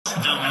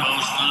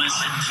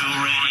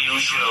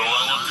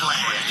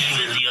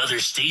other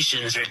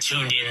stations are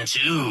tuned in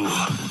too.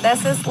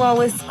 This is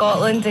Lawless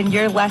Scotland, and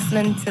you're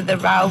listening to the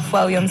Ralph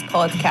Williams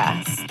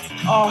podcast.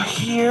 Oh,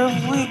 here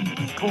we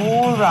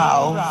go,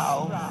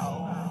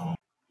 Ralph.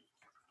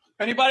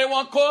 Anybody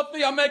want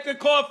coffee? I'm making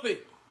coffee.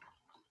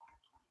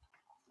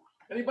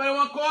 Anybody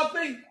want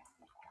coffee?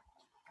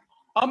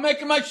 I'm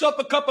making myself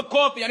a cup of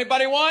coffee.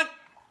 Anybody want?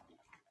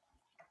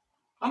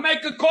 I'm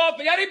making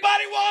coffee.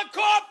 Anybody want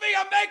coffee?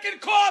 I'm making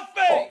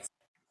coffee.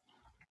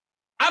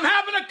 I'm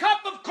having a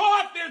cup of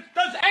coffee.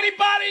 Does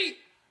anybody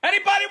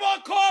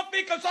want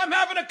coffee? Because I'm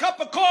having a cup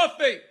of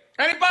coffee.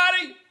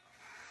 Anybody?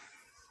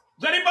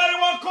 Does anybody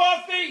want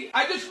coffee?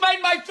 I just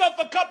made myself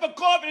a cup of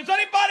coffee. Does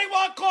anybody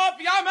want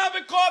coffee? I'm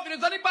having coffee.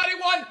 Does anybody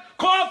want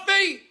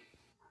coffee?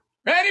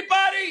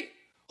 Anybody?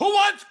 Who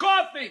wants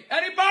coffee?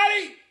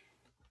 Anybody?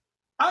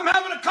 I'm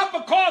having a cup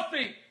of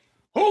coffee.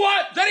 Who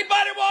wants? Does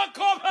anybody want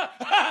coffee?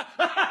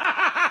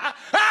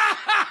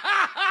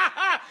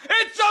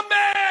 It's a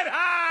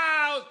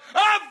madhouse!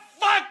 A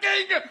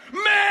fucking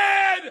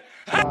mad!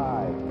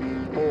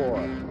 5,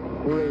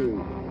 4, 3,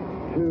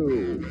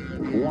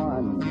 2,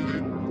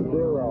 1,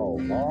 0.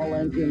 All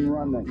engine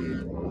running.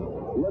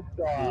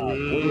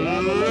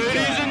 Liftoff.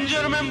 Ladies and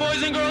gentlemen,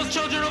 boys and girls,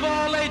 children of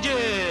all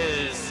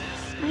ages,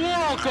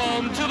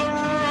 welcome to the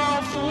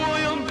Ralph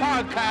Williams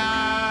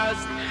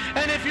podcast.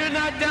 And if you're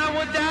not down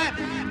with that,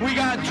 we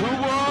got 2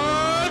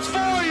 words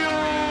for you.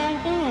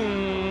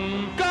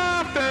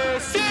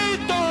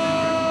 Cafecito!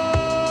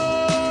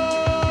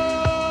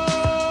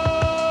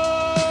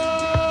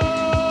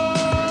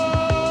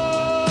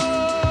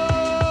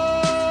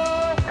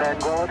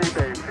 Tranquility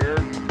Base here.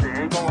 The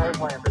Eagle has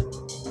landed.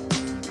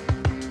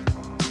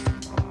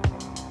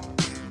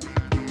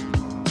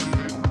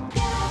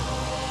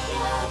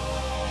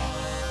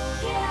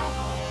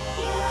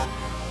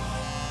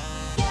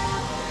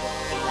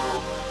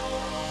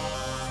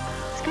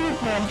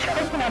 Excuse me, I'm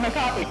choking on my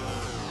coffee.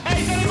 Hey,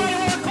 does anybody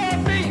want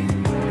coffee?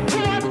 Who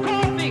wants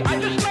coffee? I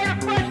just made a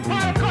fresh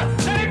pot of coffee.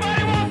 Does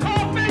anybody want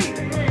coffee?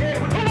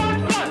 Who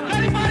wants coffee? Does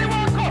anybody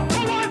want coffee?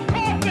 Who wants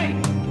coffee?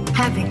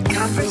 Having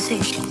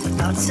conversations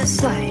about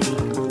society,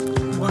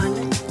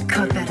 one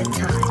cup at a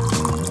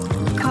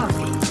time.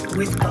 Coffee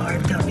with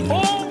RW.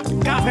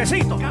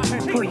 Cafecito.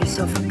 Pour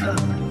yourself a cup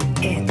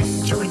and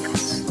join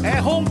us.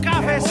 Es un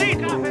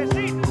cafecito.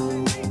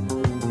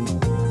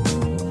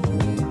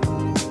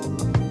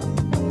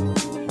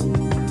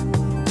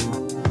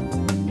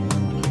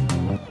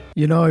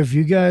 You know, if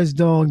you guys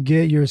don't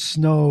get your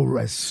snow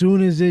as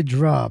soon as it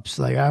drops,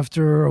 like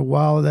after a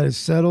while that it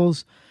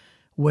settles,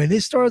 when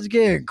it starts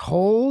getting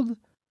cold,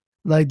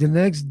 like the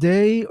next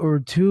day or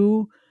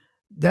two,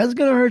 that's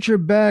going to hurt your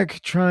back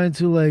trying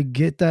to like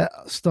get that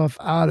stuff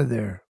out of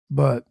there.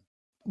 But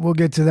we'll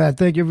get to that.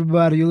 Thank you,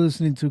 everybody. You're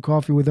listening to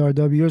Coffee with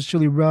RW. Yours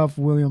truly, Ralph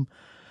William.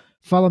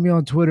 Follow me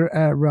on Twitter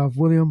at Ralph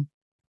William.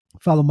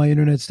 Follow my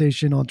internet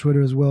station on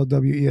Twitter as well,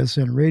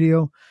 WESN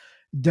Radio.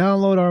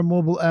 Download our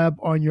mobile app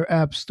on your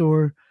app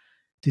store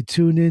to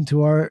tune in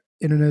to our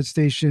internet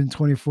station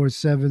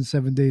 24/7,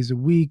 7 days a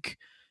week.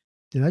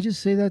 Did I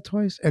just say that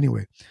twice?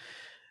 Anyway,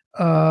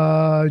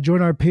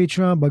 join our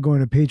Patreon by going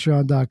to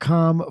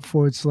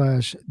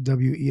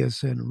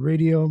patreon.com/WESN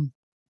Radio.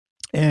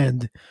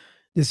 And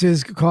this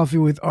is Coffee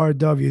with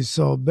RW,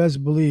 so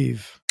best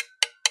believe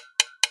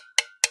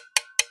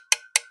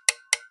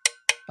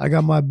I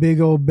got my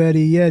big old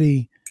Betty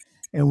Yeti,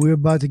 and we're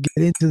about to get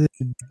into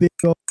this big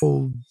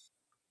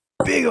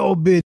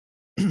old bit,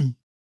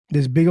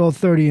 this big old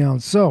 30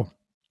 ounce. So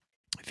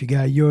if you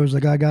got yours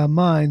like I got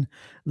mine,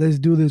 let's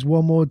do this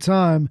one more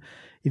time.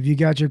 If you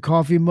got your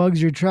coffee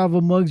mugs, your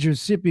travel mugs, your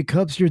sippy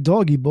cups, your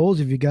doggy bowls,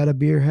 if you got a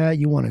beer hat,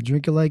 you want to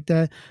drink it like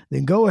that,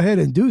 then go ahead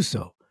and do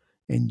so.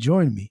 And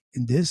join me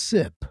in this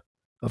sip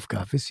of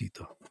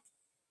cafecito.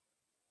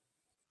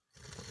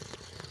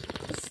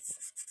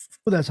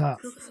 Oh, that's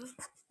hot.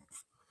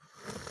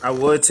 I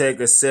would take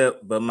a sip,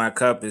 but my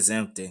cup is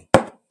empty.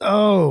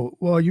 Oh,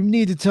 well, you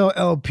need to tell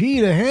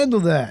LP to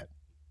handle that.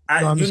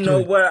 You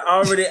know what?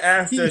 I already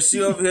asked her.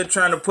 She over here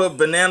trying to put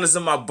bananas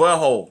in my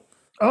butthole.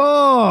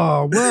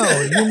 Oh,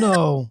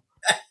 well,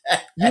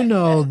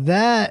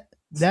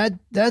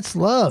 that's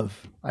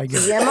love, I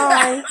guess.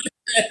 Yeah,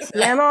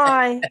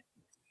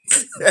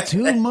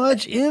 Too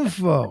much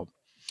info.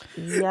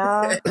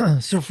 Yeah.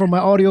 So for my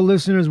audio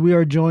listeners, we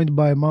are joined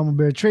by Mama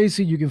Bear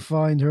Tracy. You can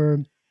find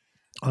her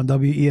on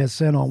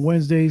WESN on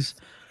Wednesdays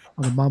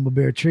on the Mama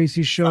Bear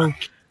Tracy Show.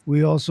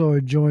 We also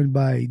are joined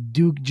by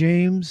Duke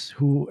James,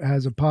 who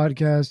has a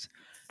podcast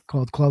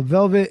called Club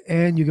Velvet,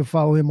 and you can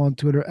follow him on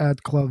Twitter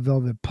at Club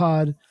Velvet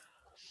Pod.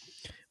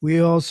 We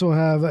also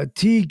have a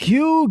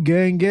TQ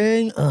gang.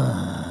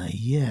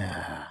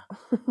 Yeah.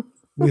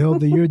 We hope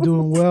that you're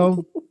doing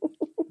well.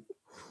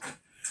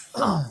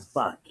 Oh,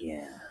 fuck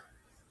yeah.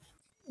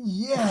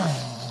 Yeah.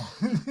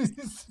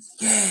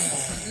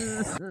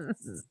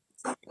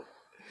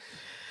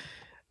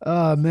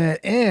 Man,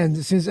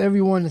 and since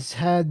everyone has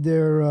had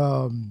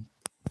their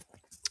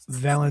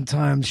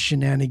Valentine's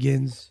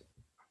shenanigans,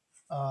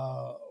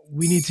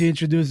 we need to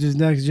introduce this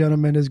next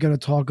gentleman that's going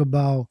to talk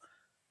about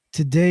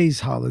today's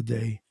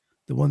holiday,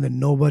 the one that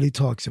nobody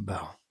talks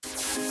about. Ladies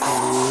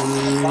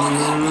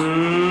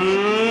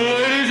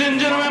and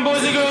gentlemen,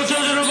 boys and girls,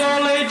 children of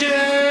all ages,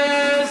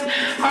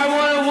 I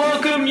want to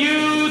welcome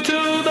you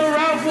to the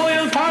Ralph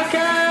Williams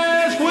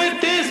Podcast with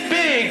this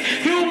big,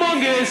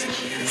 humongous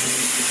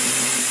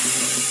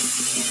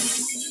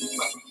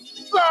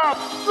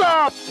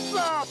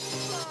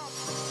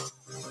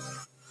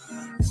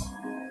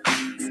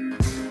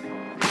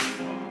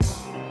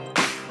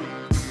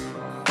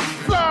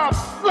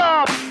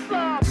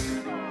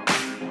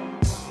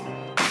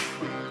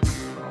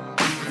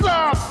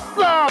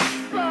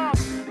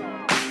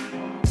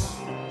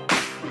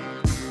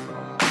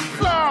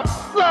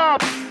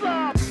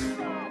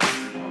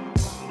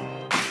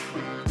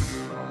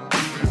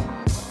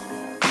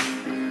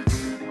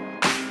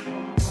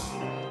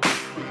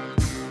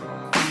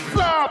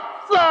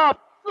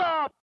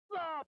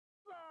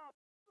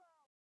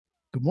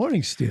Good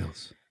morning,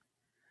 Steels.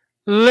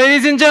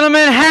 Ladies and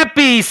gentlemen,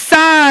 happy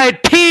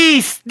Side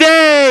Piece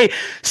Day!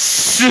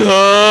 Sup!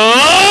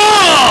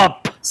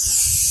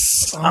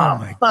 Oh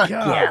my Fuck God.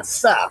 yeah,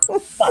 sup.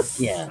 Fuck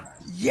yeah.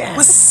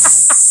 Yes.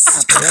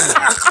 Sup it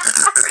up.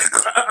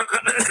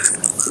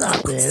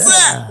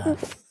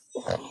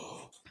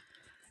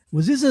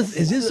 Is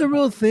this a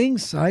real thing?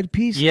 Side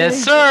piece? Yes,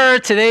 day? sir.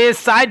 Today is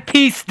Side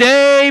Piece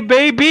Day,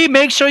 baby.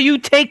 Make sure you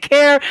take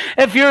care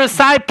if you're a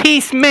side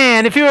piece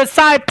man, if you're a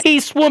side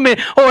piece woman,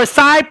 or a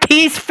side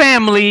piece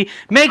family.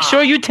 Make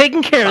sure you're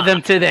taking care of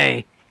them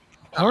today.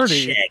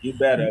 Shag, you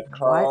better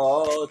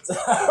call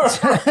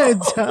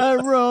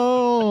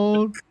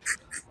Tyrone.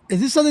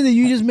 Is this something that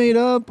you just made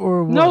up,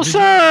 or what? No,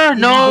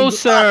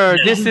 sir.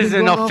 This is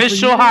an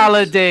official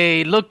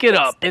holiday. Look it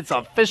up. It's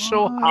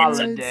official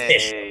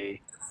holiday.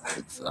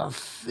 It's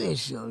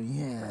official,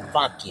 yeah.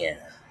 Fuck yeah.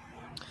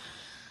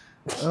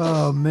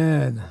 Oh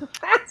man.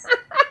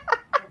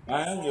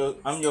 I'm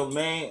your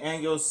main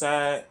and your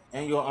side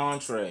and your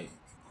entree.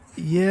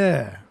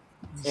 Yeah.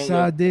 And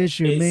Side dish,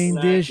 your big main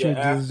snack, dish, your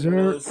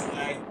afternoon dessert.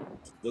 snack,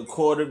 the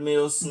quarter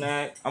meal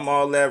snack. I'm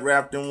all that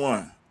wrapped in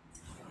one.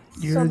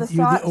 You're the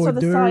hors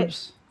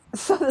d'oeuvres.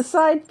 So the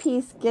side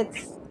piece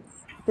gets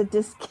the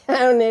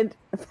discounted.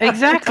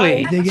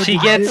 Exactly. She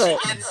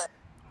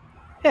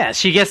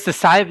gets the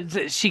side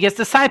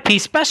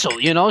piece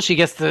special. You know, she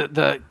gets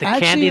the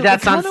candy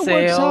that's on sale.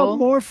 It works out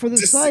more for the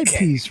side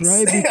piece,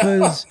 right?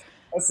 Because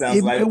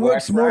it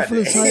works more for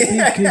the side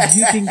piece because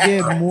you can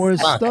get more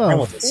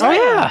stuff.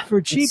 For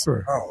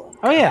cheaper.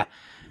 Oh yeah.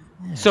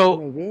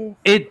 So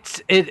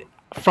it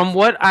from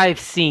what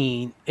I've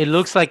seen, it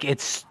looks like it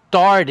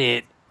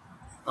started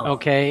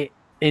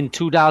in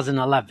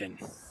 2011.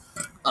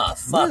 Oh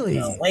fuck Really?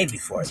 no! Way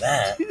before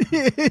that.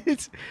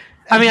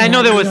 I mean, I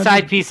know there was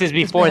side pieces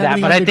before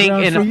that, but I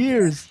think for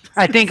years.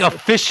 I think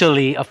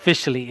officially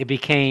it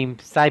became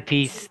Side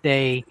Piece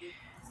Day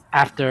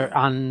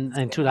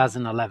in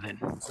 2011.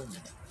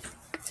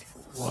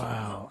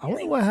 Wow. I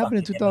wonder what happened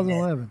in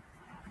 2011.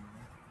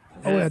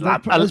 Oh, yeah,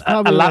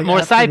 a lot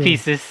more side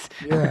pieces.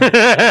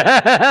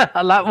 Yeah.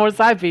 A lot more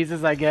side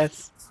pieces, I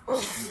guess.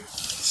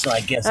 So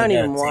I guess I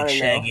gotta take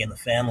Shaggy and the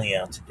family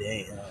out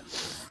today.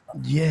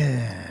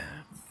 Yeah.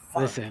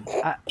 Listen,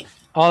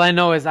 all I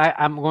know is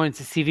I'm going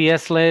to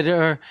CVS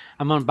later.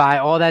 I'm gonna buy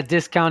all that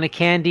discounted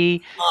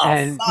candy,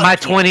 and my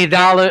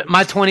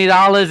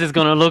 $20 is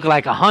gonna look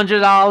like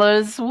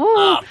 $100.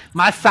 Woo!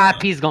 My side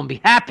piece is gonna be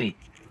happy.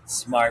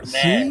 Smart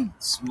man.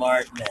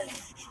 Smart man.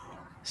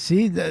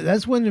 See,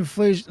 that's when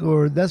inflation,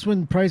 or that's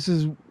when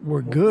prices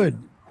were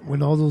good.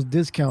 When all those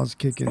discounts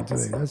kick in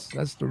today,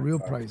 that's the real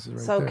prices right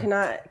there. So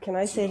can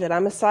I say that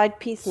I'm a side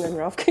piece and then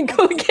Ralph can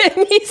go get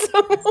me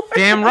some more?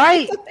 Damn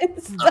right.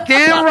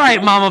 Damn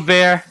right, Mama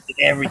Bear.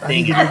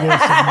 Everything.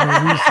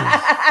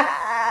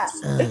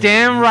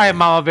 Damn right,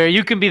 Mama Bear.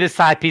 You can be the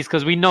side piece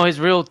because we know his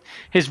real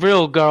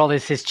girl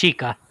is his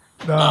chica.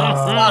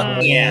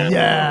 Yeah.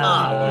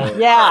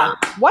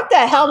 What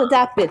the hell did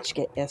that bitch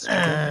get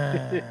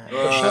yesterday?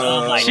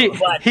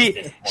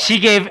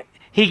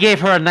 He gave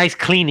her a nice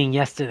cleaning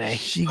yesterday.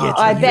 She gets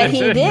I bet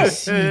he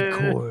did.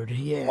 Cord,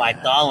 yeah.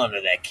 Wiped all under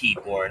that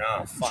keyboard.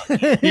 Oh fuck.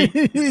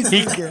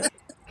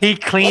 He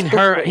cleaned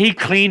her. He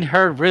cleaned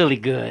her really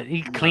good.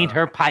 He cleaned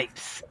her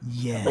pipes.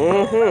 Yeah.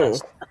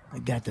 Mm-hmm. I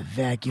got the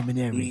vacuum and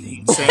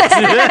everything. Oh,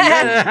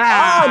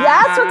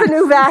 that's what the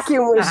new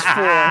vacuum was for.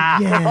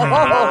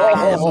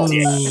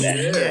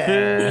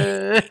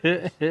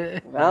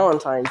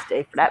 Valentine's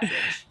Day for that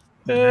bitch.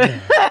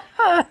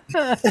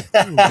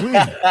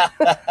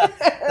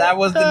 That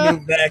was the new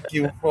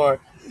vacuum for.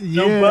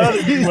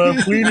 Nobody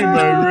was cleaning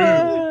my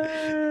room.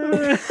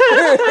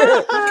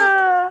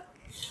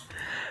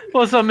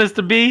 What's up,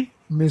 Mr. B?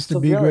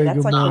 Mr. B, great.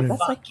 Good morning.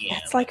 That's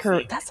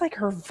like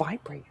her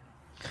vibrator.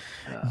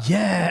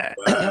 Yeah.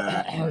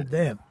 Oh,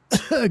 damn.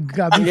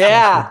 Got me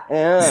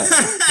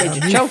Made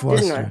you choke,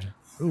 didn't I?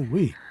 Ooh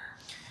wee.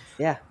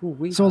 Yeah. Ooh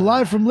wee. So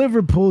live from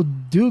Liverpool,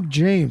 Duke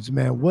James,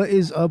 man, what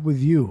is up with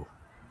you?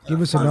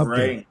 Give us an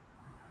update.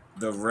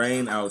 The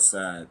rain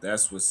outside.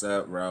 That's what's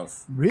up,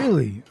 Ralph.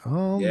 Really?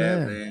 Oh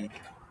yeah, man.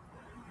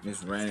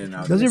 It's raining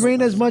out. Does it rain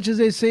as much as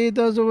they say it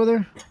does over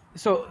there?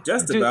 So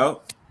Just Duke,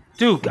 about.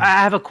 Duke,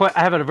 I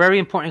have a very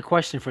important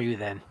question for you.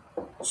 Then,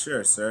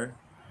 Sure, sir.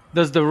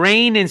 does the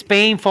rain in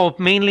Spain fall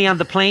mainly on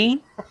the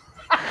plane?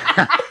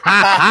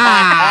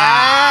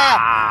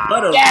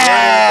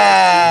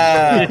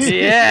 Yeah.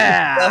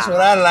 Yeah. That's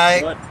what I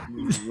like. What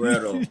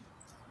riddle?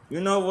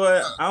 You know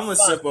what? I'm gonna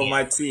sip on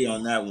my tea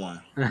on that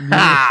one.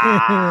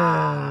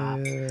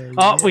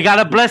 Oh, we got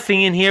a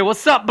blessing in here.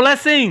 What's up,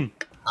 blessing?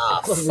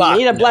 We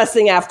need a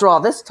blessing after all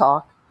this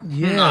talk.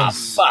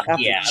 Yes. Oh, fuck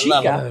After yeah. Chica. I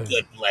love a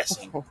good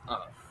blessing. Oh,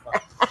 fuck.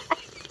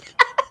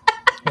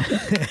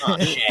 Oh,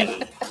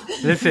 Shaggy.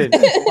 Listen,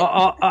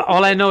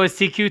 all I know is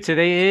TQ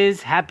today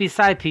is Happy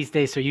Side Piece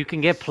Day, so you can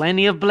get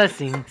plenty of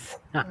blessings.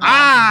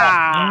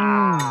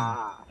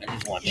 I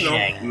just want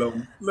Shaggy.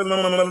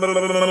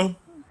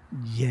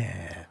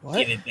 Yeah. What?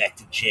 Give it back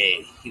to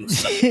Jay. He was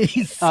sucking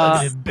He's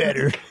sucking it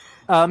better.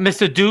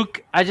 Mr.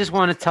 Duke, I just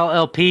want to tell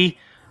LP,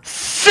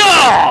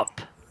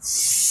 sup!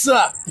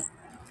 Sup!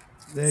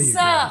 There you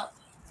So,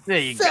 There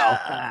you go.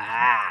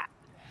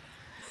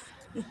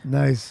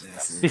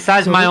 Nice.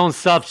 Besides my own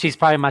sub, she's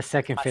probably my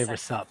second favorite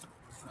sub.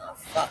 Oh,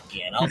 fuck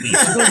yeah. I'll be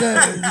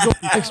Go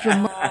extra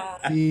mile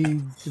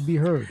to be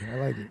heard. I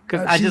like it.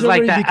 Because I She's just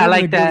like already that. I becoming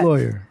like a good that.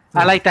 lawyer.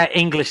 I like that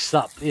English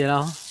sub. You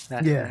know.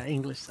 That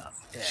English sub.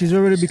 Yeah. She's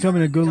already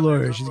becoming a good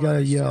lawyer. She's got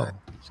to yell.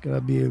 She's got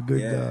to be a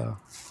good.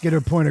 Get her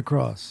point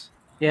across.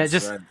 Yeah.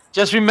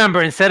 Just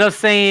remember, instead of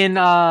saying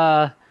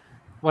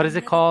what is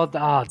it called?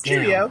 Oh, damn.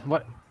 Cheerio.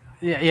 What?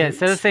 Yeah.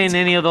 Instead of saying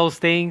any of those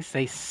things,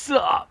 say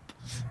sup.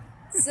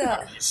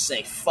 Just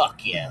say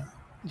fuck yeah.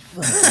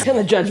 And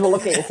the judge will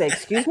look at you and say,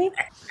 "Excuse me."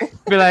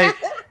 Be like,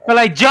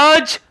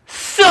 Judge,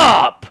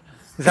 sup?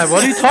 Is that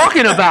what are you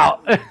talking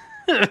about?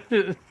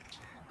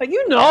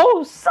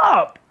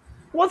 Sup?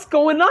 What's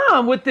going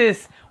on with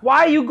this?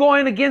 Why are you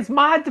going against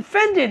my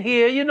defendant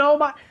here?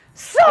 My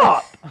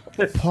sup?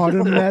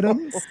 Pardon,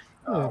 madam.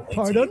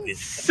 Pardon.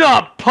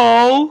 Sup,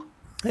 Poe?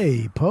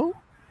 Hey, Poe.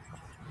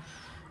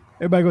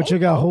 Everybody go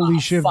check out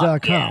holyshift.com.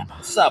 Yeah.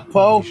 What's up,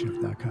 Poe?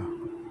 Holyshift.com.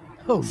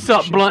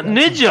 Sup, Blunt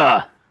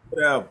Ninja?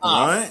 What up,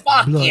 Oh, Blunt?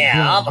 fuck Blunt,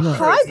 yeah. I'm a blunt,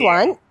 Tried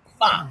one.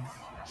 Fuck.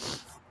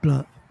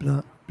 Blunt.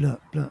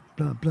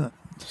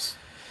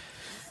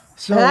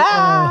 So,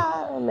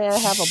 May I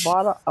have a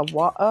bottle of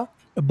water?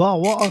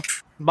 about water.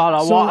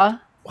 Bottle of So, water?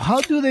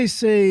 How do they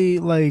say,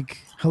 like,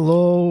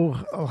 hello,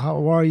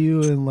 how are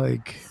you, and,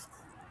 like,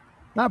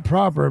 not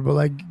proper, but,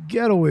 like,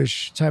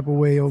 ghetto-ish type of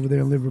way over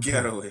there in Liverpool?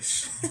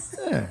 Ghetto-ish.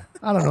 Yeah.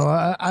 I don't know.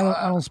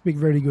 I don't speak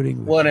very good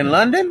English. What, in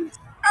London?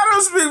 I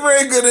don't speak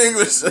very good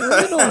English. You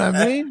know what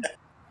I mean?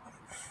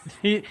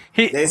 He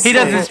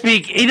doesn't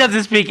speak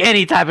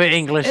any type of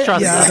English.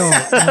 Trust me. I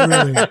don't.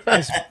 Not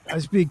really. I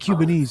speak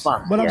Cubanese,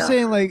 but I'm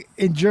saying like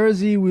in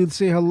Jersey we'd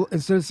say hello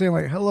instead of saying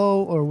like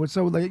hello or what's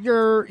up, like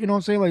you're, you know what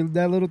I'm saying, like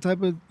that little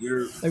type of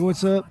like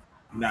what's up.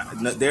 No,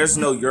 there's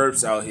no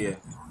yerps out here.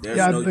 There's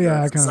no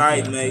yerps.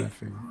 Sorry, mate.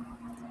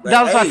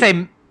 That was what I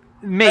say.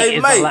 Mate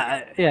is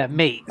mate.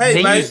 mate. Hey,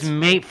 they mate. use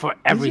mate for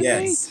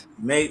everything. Yes,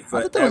 mate for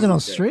I thought that was an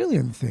everything.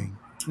 Australian thing.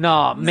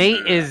 No,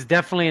 mate is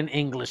definitely an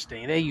English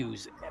thing. They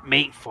use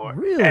mate for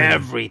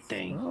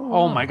everything.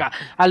 Oh my god!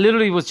 I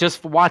literally was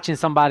just watching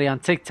somebody on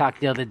TikTok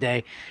the other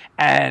day,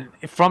 and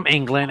from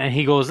England, and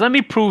he goes, "Let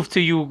me prove to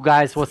you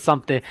guys what's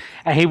something."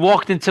 And he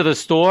walked into the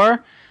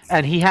store,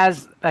 and he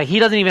has he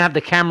doesn't even have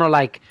the camera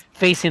like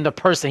facing the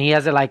person. He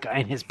has it like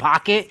in his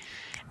pocket,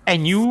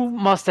 and you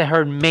must have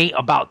heard mate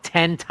about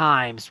 10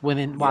 times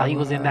while he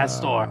was in that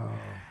store.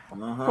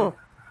 Uh-huh.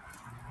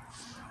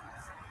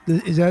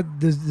 Does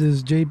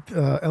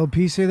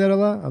LP say that a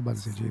lot? I'm about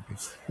to say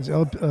JP. Does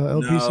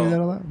LP say that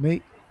a lot,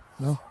 mate?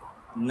 No.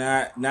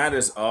 Not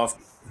as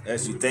often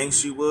as you think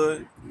she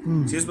would.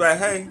 She's like,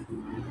 hey.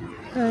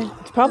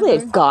 It's probably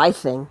a guy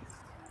thing.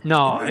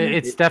 No,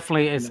 it's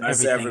definitely It's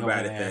everything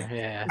everybody over there. thing.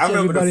 Yeah. I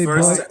remember the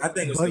first. but- I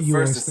think it was but the US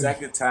first or thing.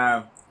 second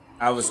time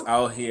I was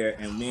out here,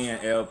 and me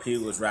and LP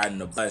was riding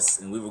the bus,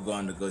 and we were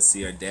going to go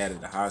see her dad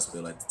at the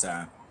hospital at the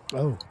time.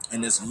 Oh.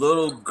 And this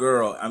little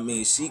girl, I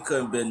mean, she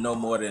couldn't have been no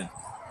more than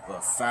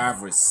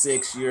 5 or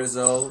 6 years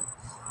old.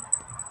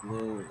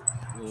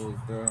 Little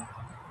girl.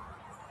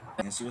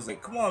 And she was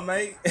like, come on,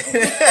 mate. Yeah,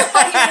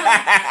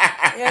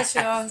 she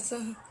also.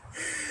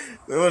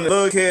 When the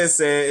little kid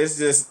said, it's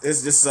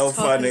just so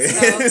funny.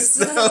 It's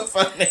so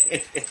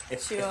funny.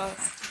 She was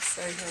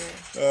so good.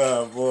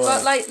 Oh, boy.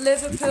 But like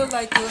Liverpool,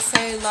 like you'll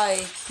say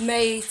like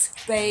mate,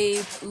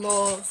 babe,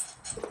 love.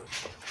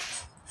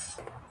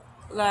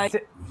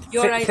 Like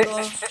you're right,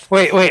 love,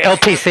 Wait,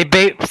 LP, say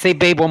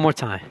babe one more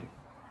time.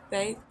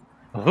 babe.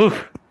 Ooh.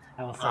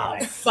 Oh,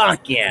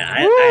 fuck yeah.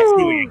 I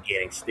see what you're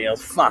getting,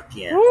 Stills. Fuck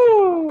yeah.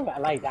 Ooh, I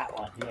like that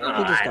one. You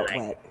just got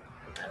wet.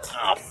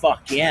 Oh,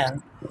 fuck yeah.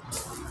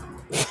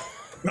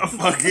 Oh,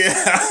 fuck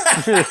yeah.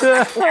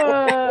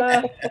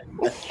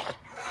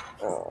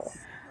 Oh,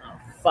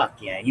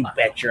 fuck yeah. You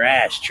bet your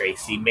ass,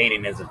 Tracy.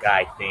 Mating is a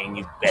guy thing.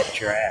 You bet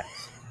your ass.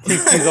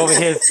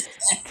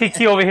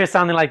 TT over here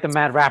sounding like the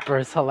mad rapper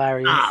is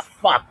hilarious. Ah,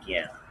 fuck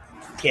yeah.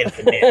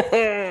 Kenneth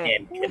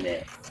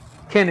Kniff.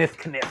 Kenneth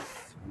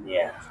Kniff.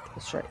 Yeah.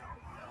 That's right.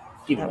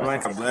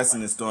 Like a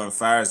blessing is throwing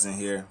fires in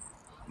here.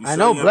 You I sure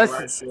know, you bless.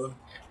 right, sure?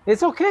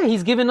 It's okay.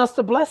 He's giving us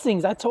the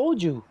blessings. I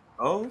told you.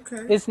 Oh,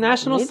 okay. It's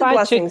National Need the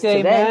Side Chick blessings Day,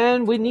 today.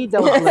 man. We need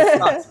those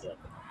blessings.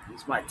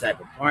 It's my type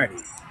of party.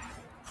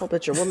 Hope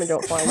that your woman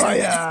don't find out.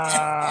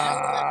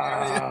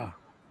 Yeah.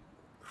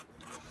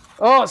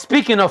 Oh,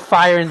 speaking of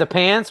fire in the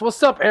pants,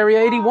 what's up, Area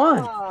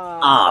 81?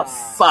 Oh,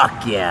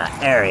 fuck yeah,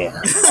 area.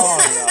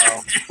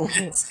 Oh no.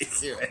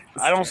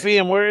 I don't see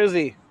him. Where is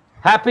he?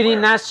 Happy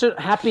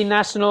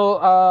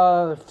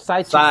National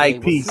Side Chick Side Day.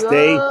 piece What's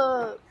day.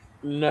 up?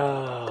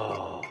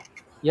 No.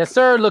 Yes,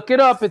 sir. Look it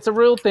up. It's a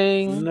real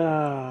thing.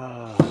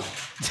 No.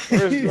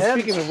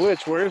 Speaking of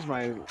which, where's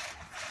my?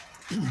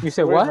 You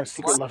said Where's my what?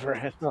 secret lover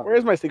at?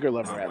 Where's my secret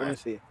lover at? Let me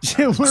see.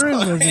 Where is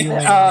my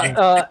secret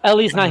lover?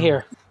 Ellie's not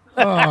here.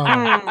 Oh,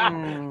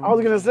 I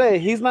was gonna say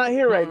he's not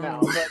here right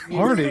now. But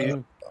Hardy.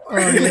 Oh,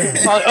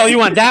 yeah. Oh, you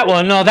want that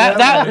one? No,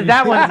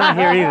 that one's not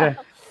here either.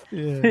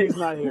 Yeah. he's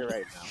not here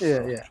right now.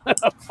 Yeah.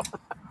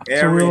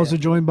 So we're also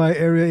joined by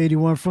Area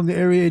 81 from the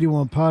Area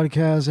 81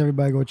 podcast.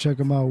 Everybody go check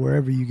them out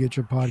wherever you get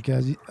your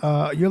podcast.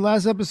 Your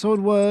last episode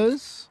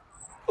was?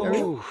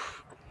 Was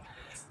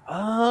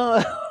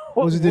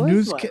it the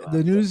news?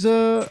 The news?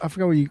 I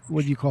forgot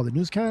what you call it.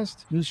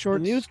 Newscast? News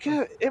shorts?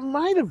 Newscast? It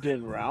might have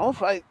been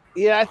Ralph. I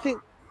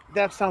think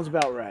that sounds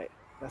about right.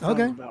 That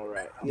sounds about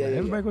right. Yeah,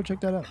 everybody go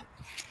check that out.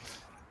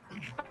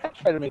 I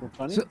try to make it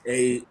funny.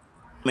 Hey,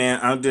 man,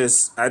 I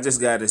just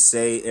gotta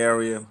say,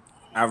 Area,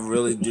 I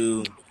really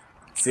do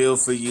feel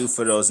for you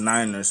for those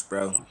Niners,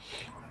 bro.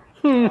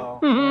 Sad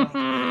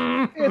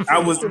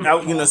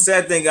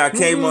thing, I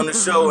came on the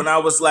show and I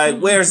was like,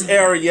 "Where's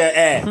Area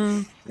at?"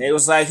 And they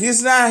was like,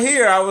 "He's not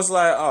here." I was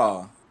like,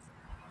 "Oh,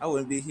 I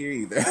wouldn't be here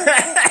either."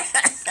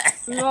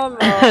 No,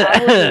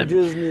 I was at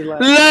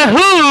Disneyland.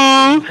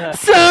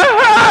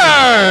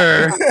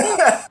 Sir.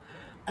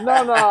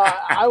 No,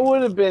 I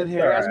would have been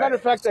here. As a matter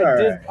of fact, I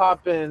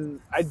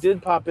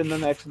did pop in the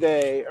next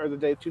day or the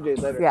day 2 days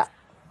later. Yeah.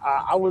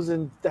 I was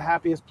in the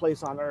happiest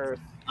place on earth.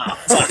 Oh,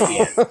 fuck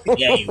yeah.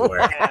 Yeah, you were.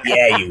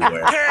 Yeah, you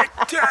were. Can't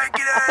take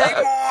it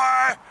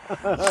anymore.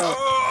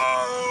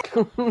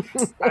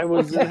 I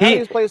was in the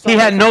happiest place on earth.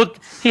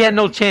 He had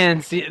no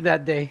chance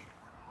that day.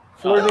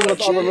 Flirting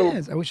with all the little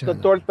the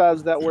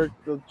tortas that work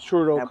the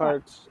churro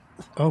carts.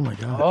 Oh my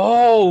god.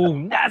 Oh,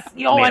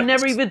 I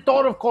never even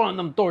thought of calling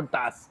them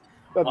tortas.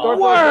 The tortas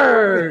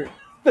Word.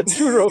 The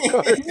churro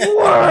cart.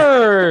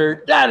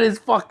 Word. That is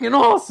fucking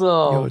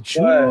awesome. Yo,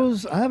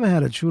 churros. I haven't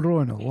had a churro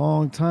in a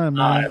long time,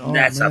 man.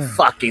 That's a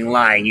fucking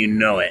lie. You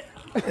know it.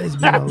 It's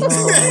been a long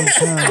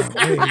time.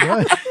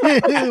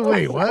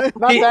 Wait, what?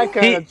 Not that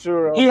kind of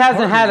churro. He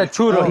hasn't had a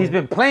churro. He's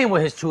been playing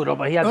with his churro,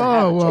 but he hasn't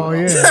had a churro. Oh, well,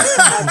 yeah.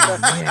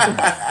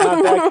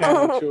 Not that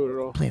kind of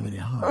churro. Playing with it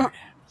hard.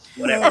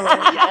 Whatever.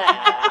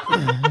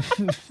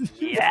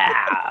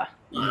 Yeah.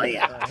 Oh,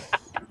 yeah.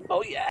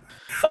 Oh, yeah.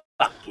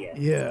 Fuck yeah.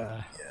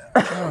 Yeah.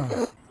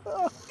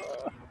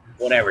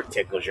 Whatever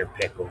tickles your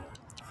pickle.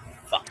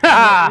 Fuck.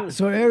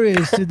 So, Area,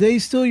 is today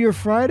still your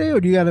Friday, or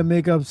do you got to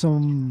make up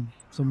some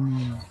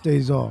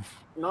days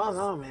off?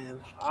 No, man.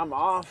 I'm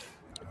off.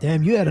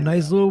 Damn, you had a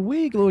nice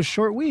little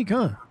short week,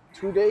 huh?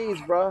 2 days,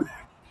 bro.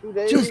 2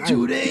 days. Just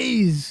 2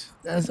 days.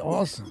 That's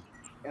awesome.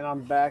 And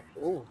I'm back.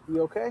 Oh,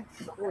 you okay?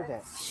 Who is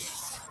that?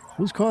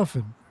 Who's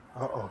coughing?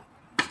 Uh-oh.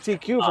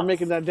 TQ for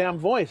making that damn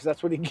voice.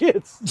 That's what he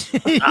gets. That's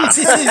what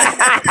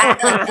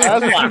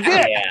you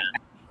get. Yeah.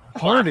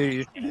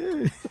 Hardy.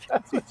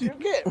 That's what you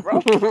get,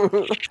 bro.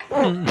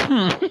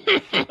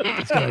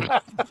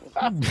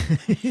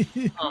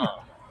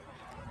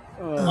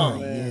 Oh,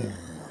 man. Yeah.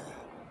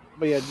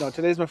 But yeah, no,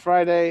 today's my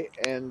Friday,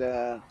 and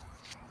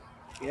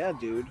yeah,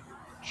 dude,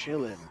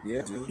 chilling.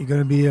 Yeah, dude. You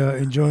gonna be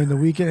enjoying the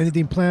weekend?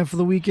 Anything planned for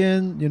the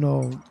weekend? You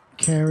know,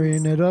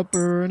 carrying it up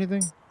or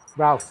anything?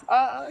 Ralph,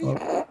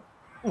 Yeah.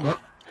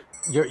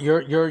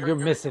 you're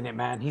missing it,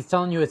 man. He's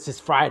telling you it's his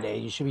Friday.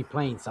 You should be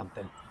playing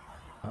something.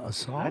 A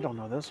song? I don't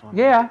know this one.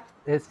 Yeah,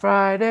 it's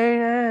Friday.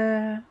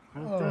 Yeah.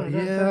 Oh,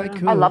 yeah, I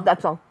could. I love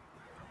that song.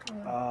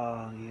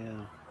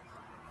 Yeah.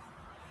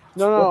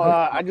 No.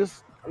 I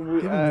just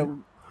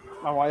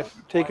my wife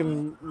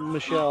taking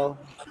Michelle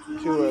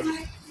to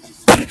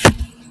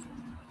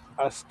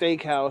a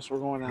steakhouse. We're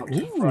going out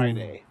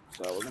Friday,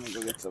 so we're gonna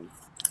go get some.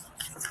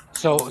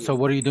 So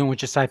what are you doing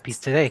with your side piece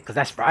today? Because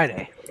that's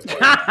Friday.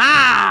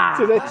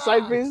 Today's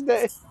side piece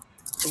day.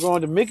 We're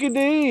going to Mickey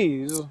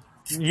D's.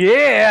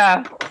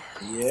 Yeah.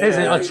 Yeah.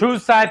 Listen, a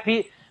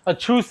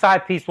true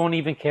side piece won't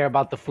even care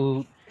about the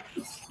food.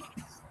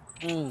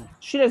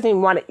 She doesn't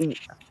even want to eat.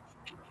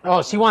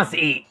 Oh, she wants to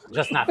eat,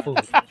 just not food.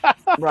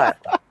 Right.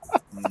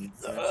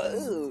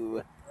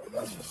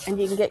 And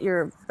you can get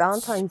your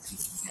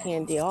Valentine's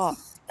candy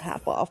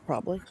half off,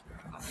 probably.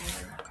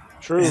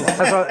 True.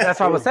 That's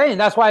what I was saying.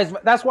 That's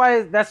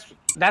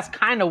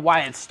kind of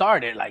why it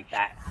started like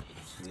that.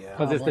 Yeah.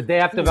 Because it's the day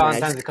after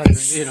Valentine's.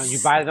 Because you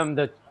buy them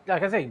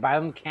you buy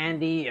them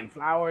candy and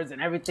flowers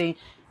and everything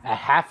at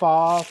half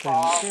off.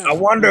 And, I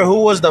wonder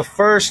who was the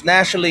first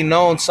nationally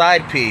known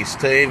side piece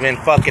to even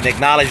fucking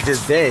acknowledge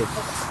this day.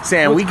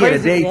 Saying we get a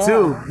day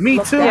too. Me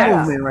too.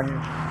 Yeah. Movement right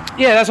here.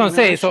 Yeah, that's what I'm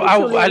saying. So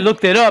I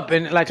looked it up,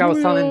 and like I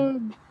was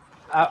telling,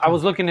 I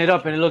was looking it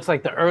up, and it looks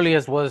like the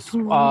earliest was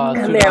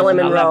Marilyn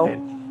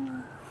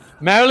 2011.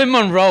 Marilyn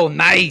Monroe,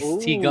 nice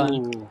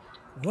T-Gun.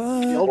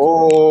 What?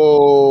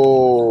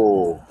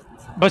 Oh.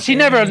 But she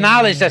never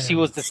acknowledged that she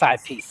was the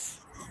side piece.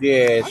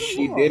 Yeah,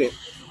 she did it.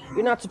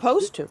 You're not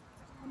supposed to.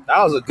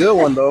 That was a good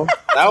one, though.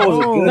 That was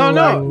a good one.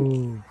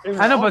 No.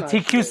 I know, but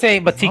TQ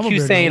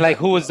saying like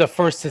who was the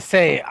first to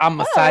say I'm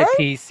a side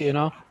piece, you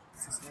know?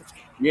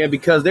 Yeah,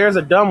 because there's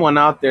a dumb one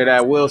out there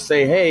that will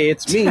say, "Hey,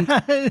 it's me,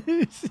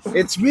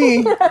 it's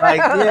me." Like,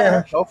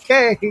 yeah,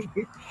 okay.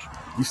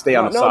 You stay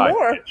on the side.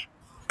 More.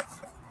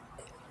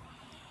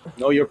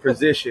 Know your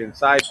position,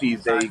 side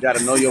piece. There, you got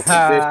to know your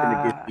position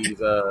to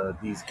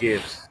get these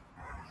gifts.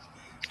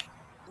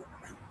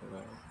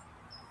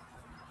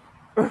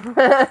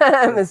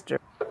 Mr.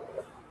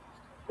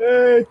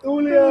 Hey,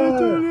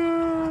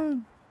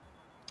 Tulia.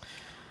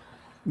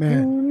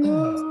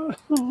 Man.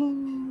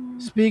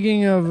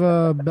 Speaking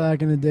of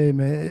back in the day,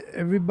 man,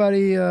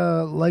 everybody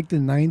liked the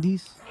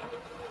 90s?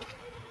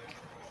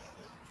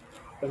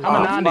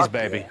 I'm a 90s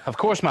baby. Of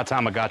course my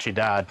Tamagotchi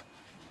died.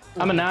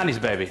 I'm a 90s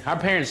baby. Our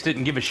parents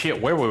didn't give a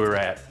shit where we were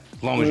at,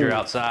 as long as you're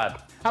outside.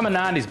 I'm a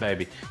 90s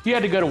baby. You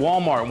had to go to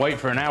Walmart and wait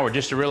for an hour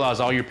just to realize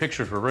all your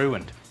pictures were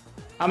ruined.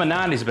 I'm a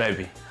 90s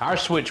baby. Our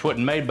Switch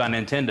wasn't made by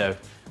Nintendo.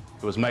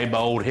 It was made by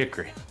Old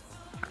Hickory.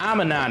 I'm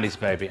a 90s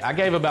baby. I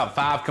gave about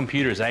 5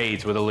 computers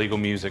AIDS with illegal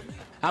music.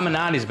 I'm a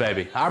 90s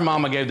baby. Our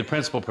mama gave the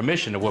principal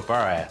permission to whoop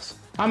our ass.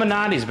 I'm a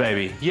 90s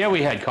baby. Yeah,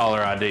 we had caller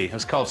ID. It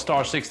was called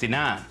Star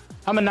 69.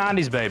 I'm a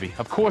 90s baby.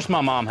 Of course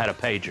my mom had a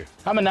pager.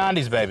 I'm a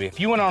 90s baby. If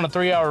you went on a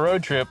 3-hour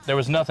road trip, there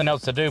was nothing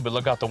else to do but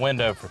look out the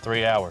window for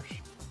 3 hours.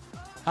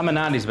 I'm a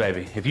 90s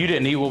baby. If you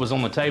didn't eat what was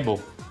on the table,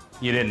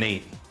 you didn't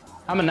eat.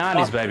 I'm a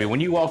 90s baby. When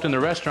you walked in the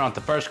restaurant,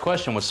 the first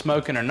question was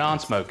smoking or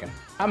non-smoking.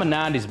 I'm a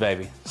 90s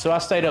baby. So I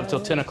stayed up till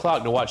 10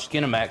 o'clock to watch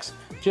Skinamax,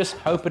 just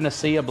hoping to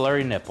see a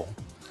blurry nipple.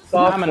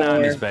 I'm a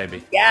 90s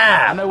baby.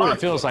 Yeah. I know what it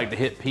feels like to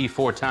hit P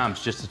 4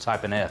 times just to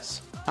type an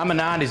S. I'm a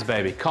 90s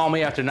baby. Call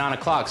me after 9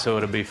 o'clock so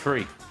it'll be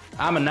free.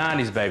 I'm a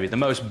 90s baby. The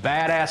most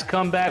badass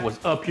comeback was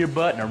up your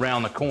butt and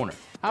around the corner.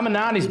 I'm a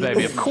 90s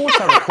baby. Of course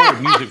I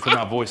recorded music for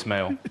my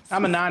voicemail.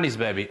 I'm a 90s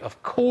baby.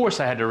 Of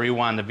course I had to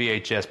rewind the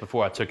VHS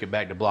before I took it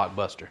back to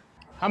Blockbuster.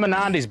 I'm a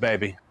 90s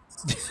baby.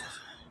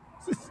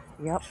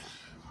 Yep.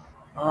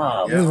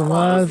 Oh, There's a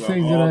lot of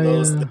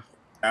things that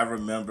I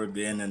remember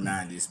being a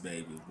 90s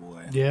baby,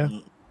 boy. Yeah.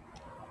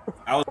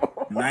 I was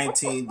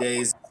 19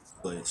 days,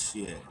 but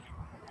shit.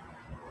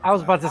 I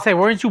was about to say,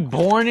 weren't you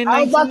born in 1990?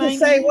 I was about to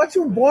say, what,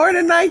 you born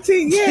in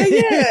 19?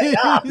 Yeah.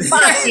 Oh,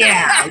 fuck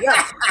yeah.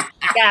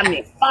 Got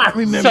me. Fuck.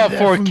 What's up,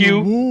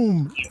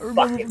 4Q?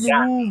 Fucking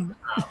got me.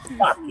 Oh,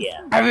 fuck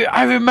yeah.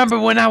 I remember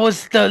when I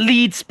was the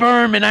lead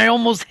sperm and I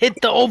almost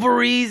hit the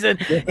ovaries and,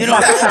 you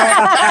know.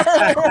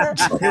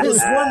 There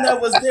was one that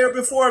was there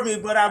before me,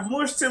 but I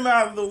mushed him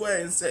out of the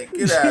way and said,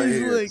 get out of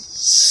here.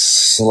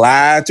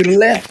 Slide to the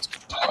left.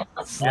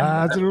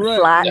 Slide to the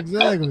right.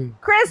 Exactly.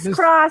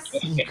 Crisscross.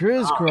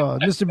 Crisscross.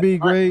 Mr. B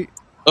Great.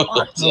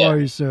 How are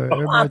you, sir?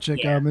 Everybody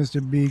check out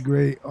Mr. B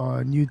Great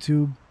on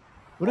YouTube.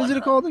 What is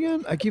it called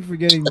again? I keep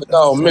forgetting.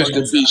 No,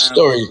 Mr. B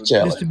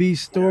Storytelling. Mr. B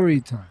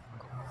Storytime.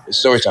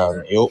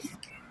 Storytime, yep.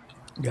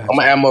 Gotcha. I'm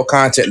gonna add more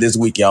content this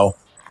week, y'all.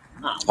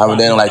 I haven't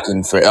done like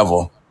in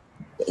forever.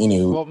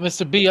 Anywho. Well,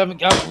 Mr. B,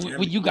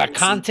 you got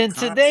content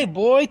today,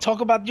 boy.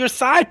 Talk about your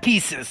side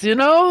pieces, you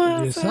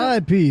know? Your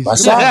side piece. My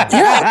side,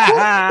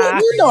 yeah,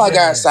 you know I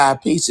got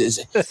side pieces.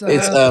 It's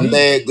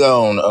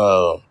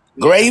daggone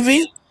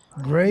gravy.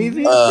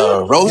 Gravy?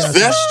 Roast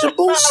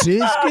vegetables.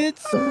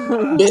 Biscuits?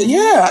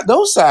 Yeah,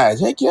 those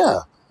sides. Heck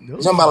yeah.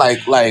 Talking about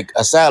like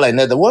a side like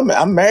another woman.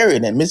 I'm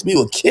married and Miss B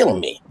will kill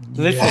me.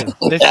 Listen.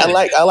 I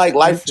like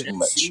life too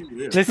much.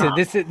 Listen,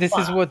 this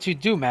is what you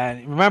do,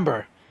 man.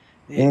 Remember,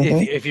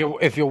 if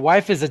your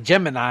wife is a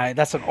Gemini,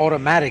 that's an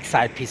automatic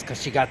side piece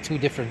because she got 2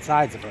 different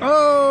sides of her.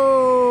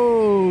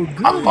 Oh,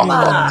 good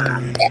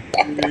one.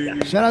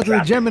 Shout out to the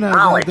Geminis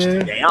out there.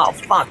 Today. Oh,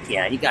 fuck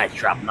yeah. You guys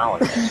drop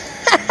knowledge.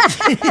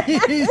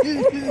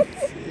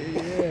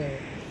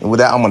 And with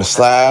that, I'm gonna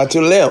slide to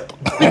the left.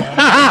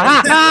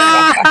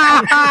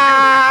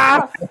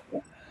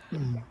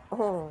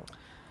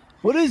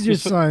 What is your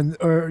sign,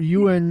 or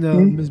you and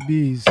Miss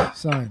B's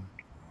sign?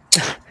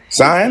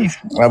 Sign?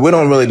 We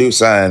don't really do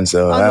signs,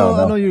 so I don't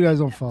know. I know you guys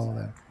don't follow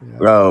that. Yeah.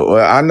 Bro,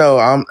 well, I know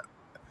I'm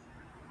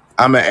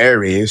an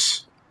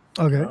Aries.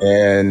 Okay.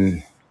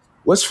 And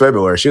what's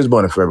February? She was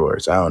born in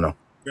February, so I don't know.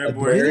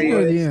 Beginning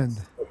or the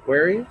end?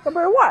 Aquarius?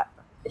 February what?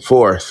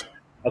 4th.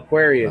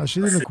 Aquarius.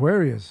 She's an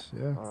Aquarius.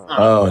 Yeah.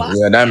 Oh,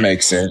 yeah, that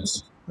makes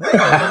sense.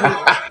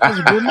 That's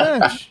a good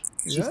match.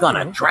 She's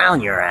gonna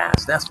drown your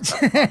ass. That's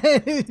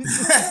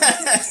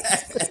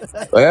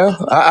Well,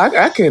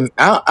 I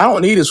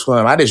don't need as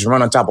fun. I just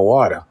run on top of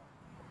water.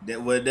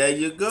 Well, there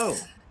you go.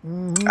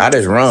 I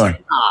just run.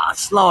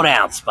 Slow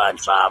down,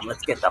 SpongeBob.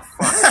 Let's get the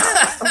fuck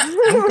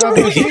out.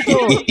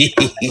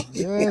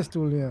 Yes,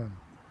 Julian.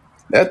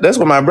 That's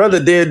what my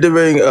brother did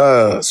during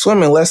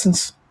swimming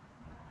lessons.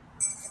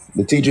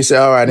 The teacher said,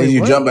 all right, then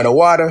you jump in the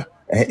water.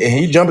 And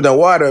he jumped in the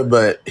water,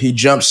 but he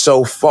jumped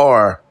so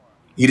far,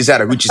 he just had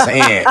to reach his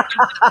hand.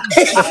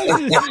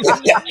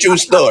 True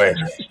story.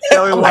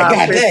 Tell me I'm why like, I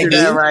God picture dang,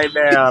 that dude. right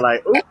now.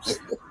 Like, oops.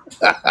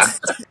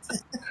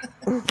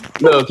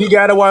 Look, he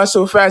got in the water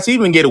so fast, he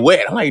even get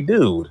wet. I'm like,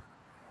 dude,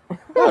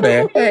 how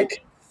the heck?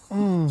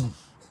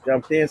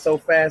 Jumped in so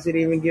fast he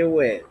didn't even get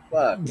wet.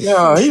 Fuck.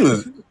 No, he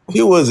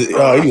was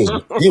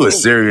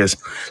serious.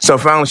 So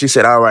finally, she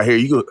said, "All right, here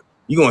you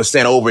gonna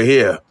stand over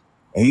here,"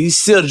 and he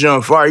still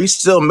jumped far. He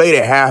still made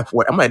it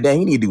halfway. I'm like, dang,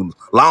 you need to do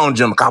long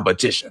jump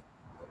competition.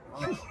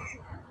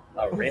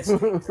 A wrist.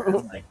 I'm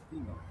like,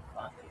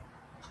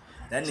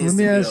 That So needs let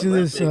me to be ask you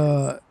this: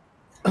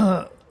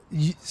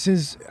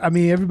 since I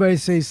mean everybody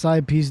says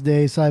side piece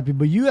day, side piece,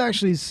 but you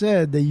actually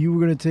said that you were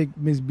going to take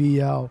Miss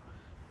B out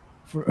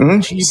for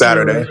a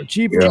Saturday.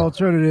 cheaper Yeah.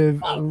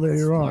 alternative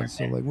later on.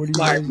 So like, what do you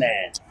smart guys?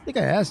 man. I think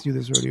I asked you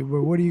this already,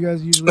 but what do you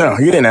guys usually? No,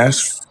 you didn't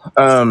ask.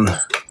 I'm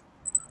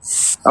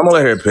gonna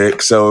let her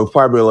pick. So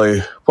probably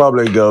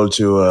go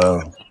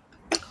to.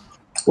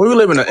 We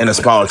live in a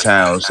small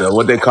town, so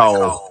what they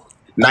call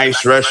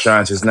nice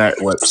restaurants is not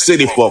what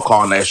city folk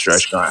call nice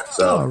restaurants.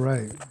 So. All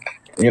right.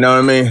 You know what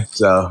I mean?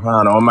 So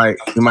I don't know.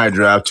 We might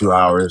drive 2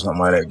 hours or something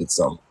like that. Get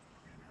something.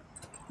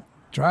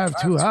 Drive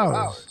 2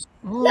 hours.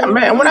 Yeah,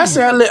 man. When I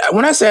say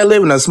I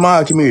live in a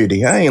small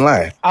community, I ain't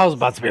lying. I was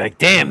about to be like,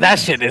 damn, that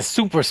shit is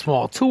super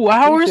small. 2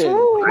 hours? He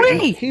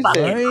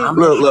said,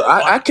 Look.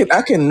 I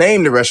can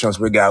name the restaurants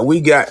we got.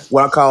 We got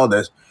what I call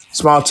the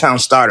small town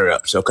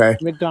starter-ups. Okay.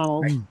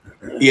 McDonald's.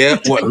 Yeah.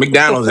 What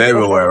McDonald's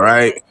everywhere,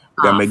 right?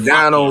 We got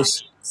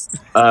McDonald's.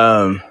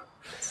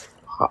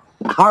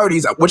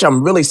 Hardee's, which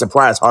I'm really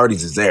surprised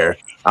Hardee's is there.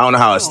 I don't know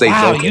how it stays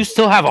Wow, open. you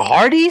still have a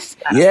Hardee's?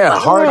 Yeah,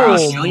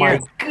 Hardee's. Oh my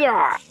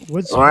god.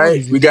 What's All right,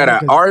 Hardee's? we Is got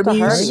it an like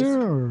Arby's,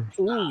 Ooh,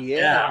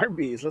 yeah,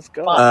 Arby's. Let's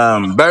go.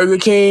 Burger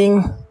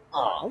King.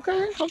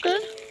 Okay.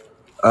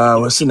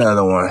 What's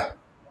another one?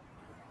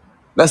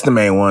 That's the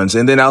main ones,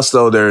 and then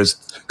also there's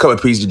a couple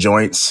of pizza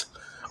joints.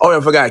 Oh,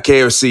 I forgot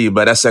KFC,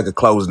 but that second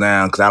closed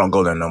down because I don't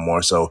go there no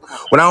more. So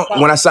when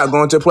I stop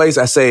going to a place,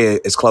 I say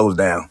it's closed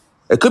down.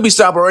 It could be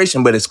still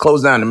operation, but it's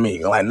closed down to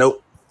me. I'm like,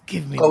 nope,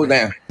 Give me closed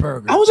down.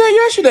 burger. I was there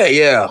yesterday.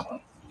 Yeah,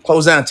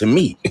 closed down to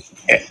me.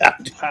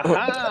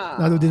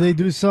 Now, did they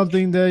do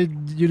something that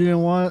you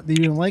didn't want, that you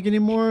didn't like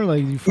anymore?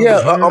 Like you Yeah,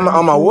 forgot on my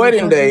food or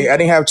wedding day, something? I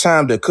didn't have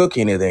time to cook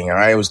anything. All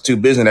right, I was too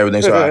busy and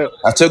everything. So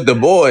I took the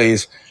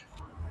boys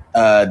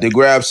to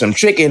grab some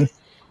chicken,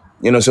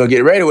 so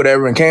get ready,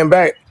 whatever, and came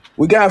back.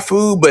 We got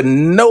food, but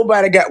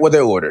nobody got what they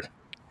ordered,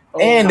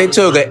 and they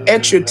took an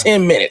extra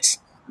 10 minutes,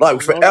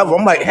 like forever.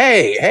 I'm like,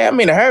 hey, I'm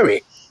in a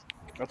hurry.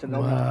 That's a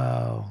no.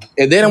 Wow.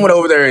 And then I went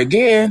over there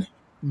again.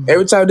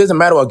 Every time, it doesn't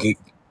matter what I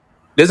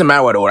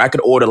order. I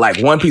could order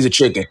like one piece of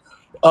chicken.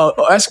 Oh,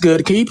 that's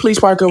good. Can you please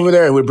park over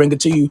there and we'll bring it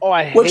to you? Oh,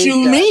 I hate What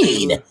you that,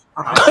 mean? dude.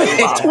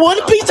 It's one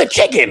piece of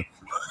chicken.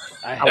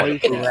 I I hate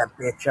wait that. that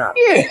bitch up.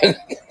 Yeah.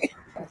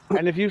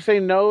 And if you say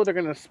no, they're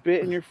gonna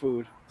spit in your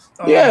food.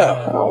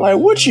 Yeah. I'm like,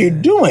 what you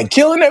doing?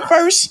 Killing it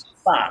first?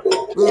 Fuck.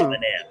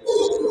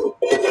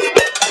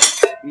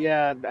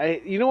 Yeah,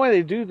 you know why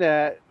they do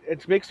that?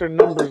 It makes their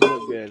numbers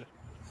look good.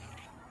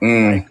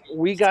 Like,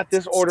 we got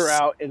this order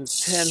out in 10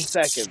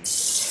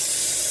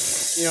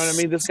 seconds. You know what I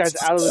mean? This guy's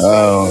out of the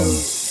drive-thru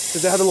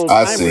because they have the little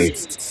I timers. see.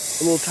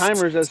 The little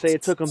timers that say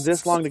it took him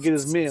this long to get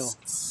his meal.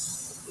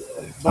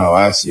 But Oh,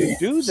 I if you see.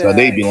 do So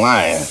they that, be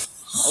lying.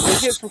 they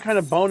get some kind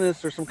of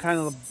bonus or some kind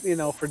of,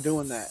 for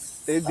doing that.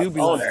 They do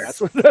be lying.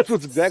 That's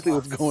exactly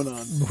what's going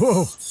on.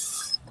 Whoa.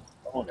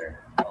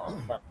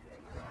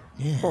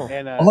 Yeah.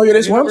 And, Oh, yeah,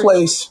 there's one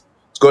place.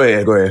 Go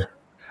ahead.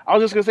 I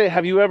was just gonna say,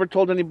 have you ever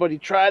told anybody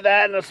try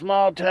that in a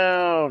small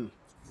town?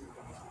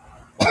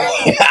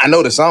 I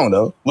know the song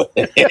though.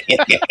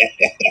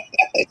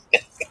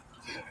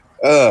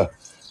 Now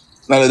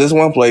this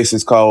one place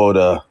is called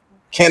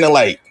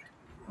Candlelight.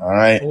 All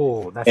right,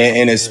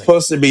 and it's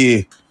supposed to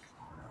be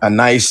a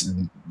nice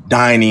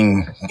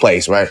dining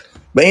place, right?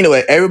 But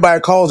anyway,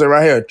 everybody calls it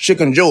right here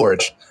Chicken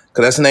George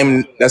because that's the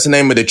name. That's the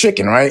name of the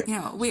chicken, right?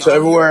 Yeah, so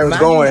everywhere I was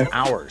going,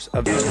 hours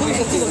of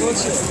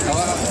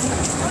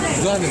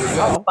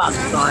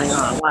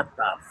What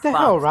the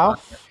hell,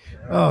 Ralph?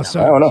 Oh,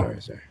 sorry. I don't know.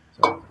 Sorry.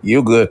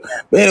 You good.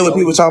 But anyway,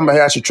 people talking about,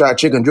 hey, I should try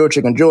Chicken George.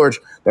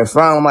 They're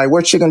finally, I'm like,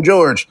 where's Chicken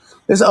George?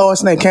 They said, oh,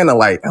 it's named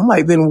Candlelight. I'm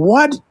like, then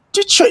what?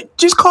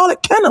 Just call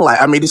it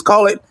Candlelight. I mean, just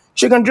call it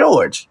Chicken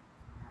George.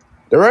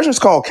 The restaurant's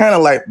called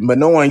Candlelight, but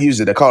no one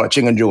uses it. They call it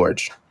Chicken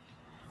George.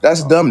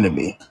 That's dumb to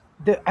me.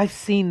 I've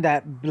seen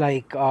that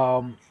like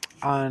on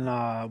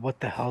what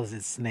the hell is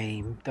its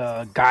name?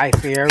 The Guy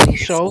Fieri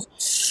show.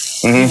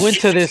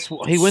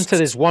 Mm-hmm. He went to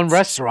this one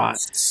restaurant,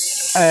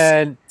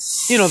 and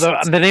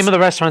the name of the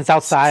restaurant's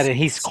outside, and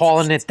he's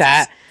calling it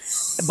that.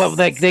 But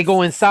like they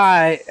go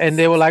inside, and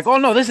they were like, "Oh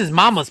no, this is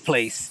Mama's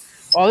place.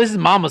 Oh, this is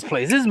Mama's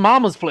place. This is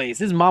Mama's place.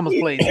 This is Mama's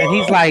place." And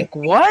he's like,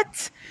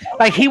 "What?"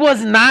 Like he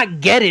was not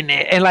getting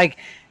it, and like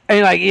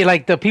And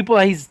like the people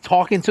that he's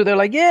talking to, they're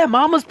like, "Yeah,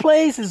 Mama's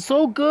place is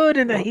so good,"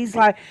 and then he's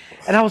like,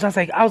 and I was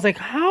like,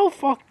 how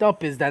fucked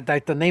up is that?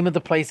 Like the name of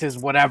the place is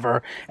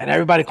whatever, and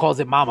everybody calls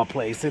it Mama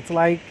Place. It's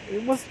like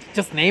it was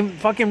just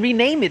fucking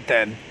rename it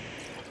then.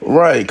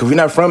 Right, because if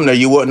you're not from there,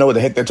 you wouldn't know what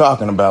the heck they're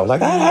talking about.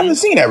 Like, I haven't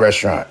seen that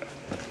restaurant.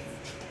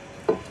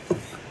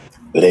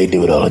 But they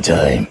do it all the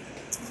time.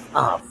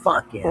 Oh,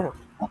 fuck yeah.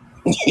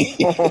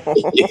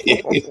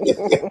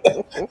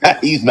 I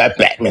use my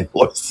Batman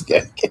voice.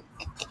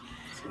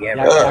 Y'all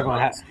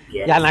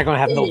not gonna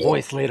have no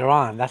voice later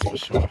on. That's for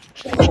sure.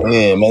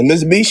 Yeah, man.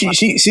 Miss B,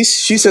 she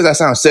says I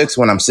sound sexy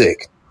when I'm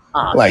sick.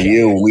 Oh, like, shit.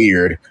 you're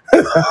weird.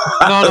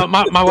 No,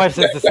 my wife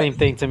says the same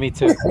thing to me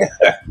too.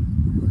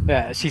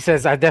 Yeah, she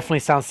says I definitely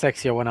sound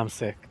sexier when I'm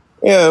sick.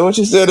 Yeah, what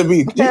she said to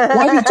me.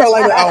 Why do you talk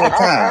like that all the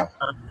time?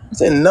 I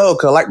said, no,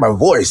 because I like my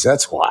voice.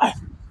 That's why.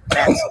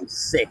 That's some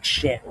sick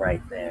shit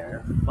right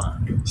there. Fuck.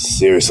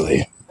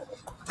 Seriously.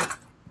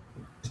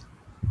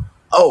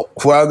 Oh,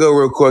 before I go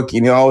real quick,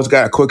 I always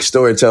got a quick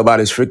story to tell about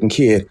this freaking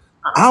kid.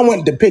 I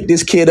went to pick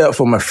this kid up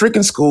from a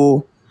freaking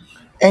school,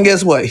 and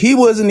guess what? He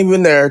wasn't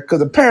even there because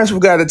the parents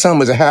forgot to tell him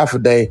it was a half a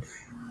day.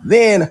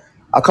 Then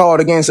I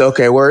called again and said,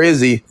 okay, where is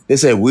he? They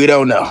said, we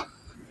don't know.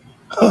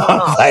 I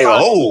was like,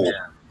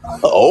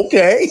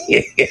 okay.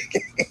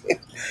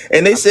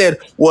 And they said,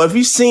 well, if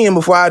you see him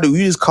before I do,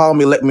 you just call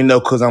me, let me know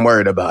because I'm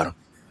worried about him.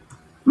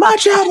 My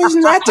job is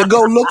not to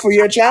go look for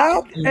your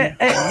child. And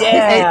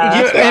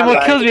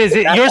what kills me is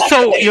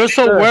you're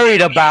so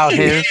worried about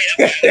him.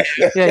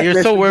 Yeah,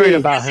 you're so worried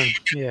about him.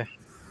 Yeah.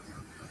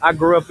 I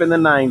grew up in the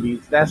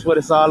 90s. That's what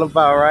it's all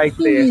about right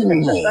there.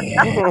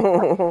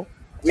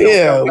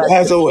 Yeah,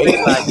 that's what.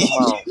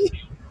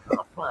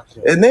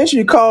 And then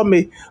she called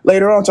me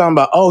later on talking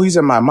about, oh, he's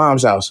at my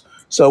mom's house.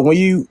 So when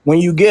you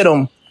get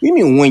him, what do you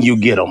mean when you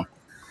get him?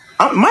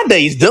 My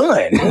day's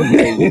done. I'm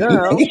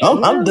done.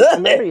 I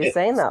remember you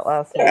saying that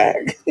last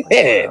night.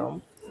 Yeah.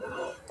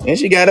 And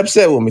she got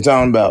upset with me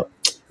talking about,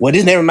 well,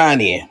 this never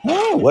mind then.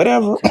 Oh,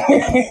 whatever.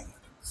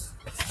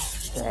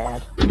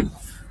 Sad.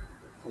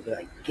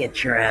 Like,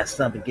 get your ass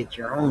up and get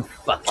your own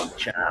fucking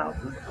child.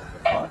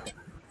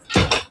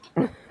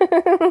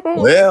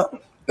 Well,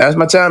 that's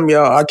my time,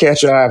 y'all. I'll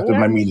catch y'all after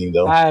my meeting,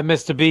 though. All right,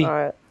 Mr. B. All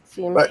right.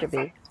 See you, Mr.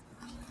 B.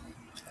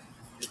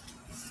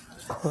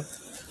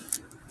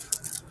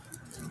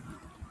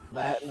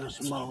 That in a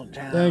small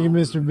town. Thank you,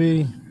 Mr.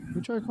 B.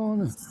 Who tried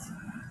calling in?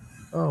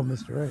 Oh,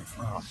 Mr. A.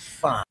 Oh,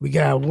 fuck. We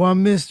got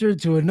one Mister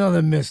to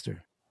another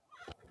Mister.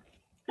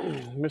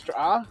 Mr.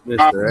 A?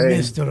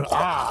 Mr.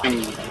 A.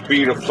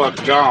 Be the fuck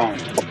down.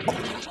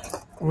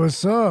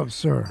 What's up,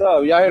 sir? What's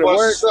up? Y'all here to work?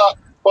 What's up,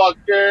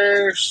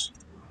 fuckers?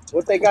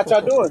 What they got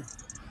y'all doing?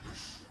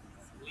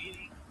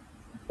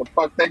 The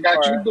fuck they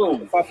got you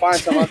doing? If I find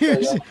something, I'll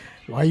tell y'all.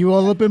 Why you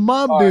all up in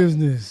my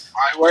business?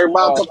 I ain't worried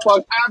about the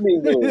fuck I be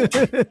doing.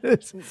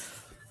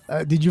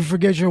 Did you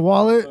forget your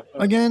wallet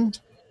again?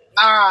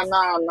 Nah.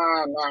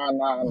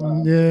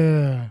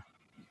 Yeah.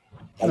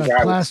 I I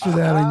got plaster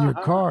that in your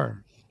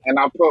car. And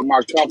I put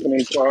my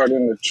company card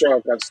in the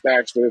truck. I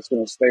stashed it. It's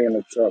going to stay in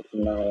the truck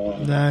from now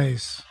on.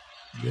 Nice.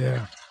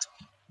 Yeah.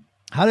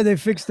 How did they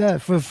fix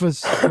that? For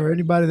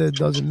anybody that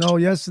doesn't know,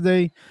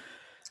 yesterday,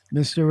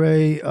 Mr.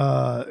 A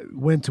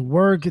went to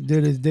work,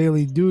 did his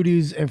daily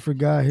duties, and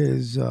forgot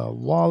his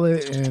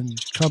wallet and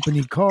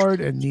company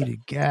card and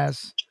needed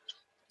gas.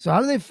 So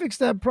how did they fix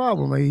that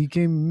problem? Like he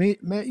came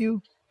met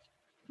you?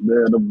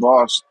 Yeah, the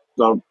boss.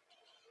 So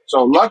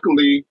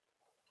luckily,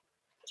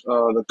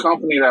 the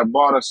company that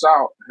bought us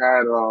out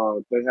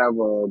they have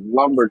a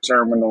lumber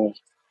terminal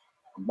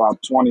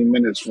about 20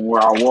 minutes from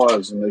where I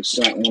was, and they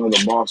sent one of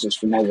the bosses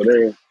from over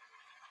there.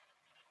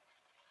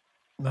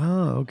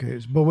 Oh, okay.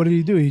 But what did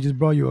he do? He just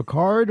brought you a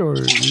card or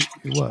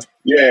what?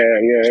 Yeah.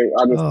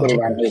 I just put it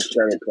on his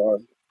credit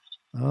card.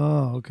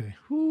 Oh, okay.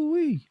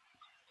 Woo-wee.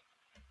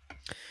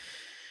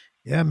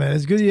 Yeah, man.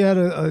 It's good you had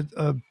a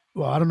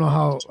well, I don't know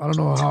how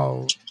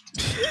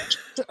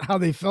how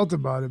they felt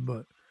about it,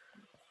 but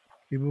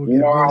people You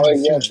know how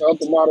they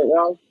felt about it,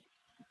 Ralph?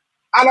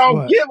 I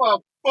don't give a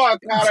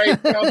fuck how they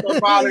felt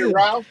about it,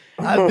 Ralph.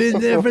 I've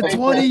been there for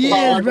 20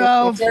 years,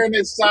 Ralph. Turn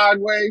it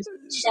sideways,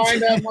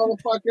 shine that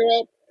motherfucker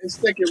up, and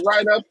stick it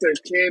right up their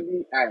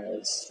candy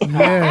ass.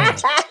 Yeah.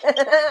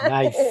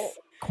 Nice.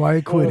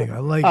 Quiet quitting. I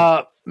like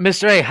it.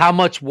 Mr. A, how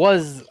much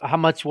was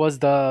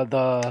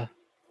the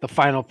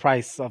final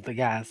price of the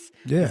gas?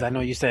 Yeah. Because I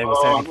know you said it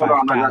was 75 hold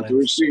on, gallons. I got the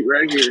receipt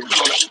right here.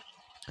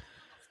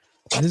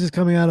 This is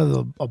coming out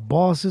of a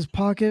boss's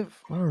pocket?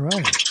 All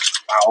right.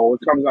 Oh,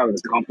 it comes out of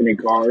the company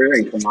car. It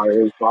ain't come out of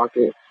his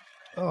pocket.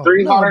 Oh,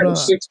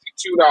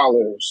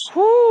 $362.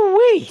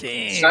 Woo-wee.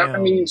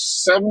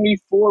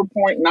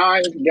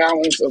 74.9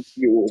 gallons of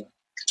fuel.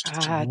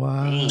 God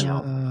wow.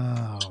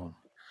 Damn.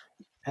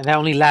 And that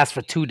only lasts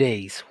for 2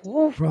 days.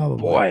 Ooh,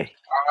 probably. Boy.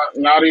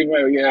 Not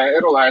even,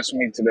 it'll last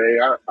me today.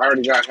 I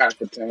already got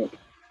half a tank.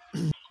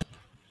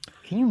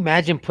 Can you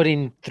imagine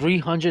putting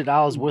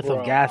 $300 worth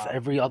of gas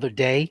every other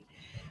day?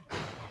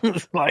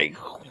 Like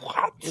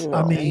what?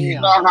 I mean, you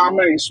know how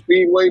many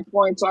speedway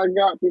points I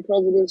got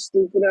because of this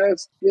stupid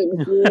ass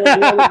getting fuel the other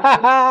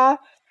day?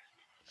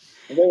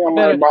 I think I'm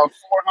at about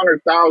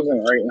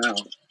 400,000 right now.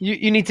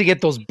 You need to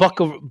get those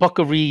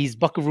buckaroos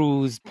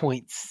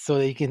points so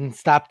that you can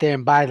stop there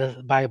and buy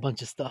a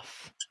bunch of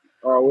stuff.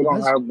 Oh, we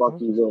don't have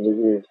Buc-ee's over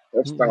here.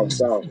 That's down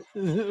south.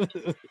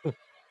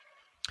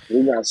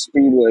 We got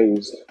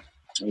speedways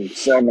and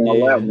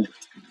 7-Eleven.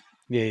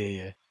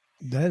 Yeah.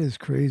 That is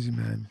crazy,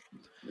 man.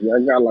 Yeah,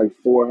 I got like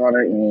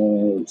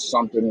 400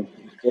 something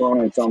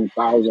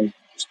thousand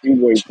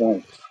speedway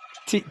points.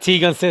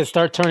 Tegan says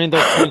start turning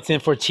those points in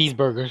for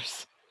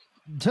cheeseburgers.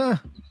 Huh.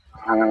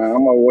 I'm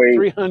gonna wait.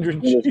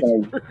 300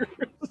 cheeseburgers.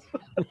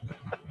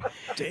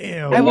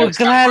 Damn. I would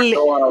gladly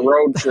go on a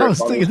road trip. I was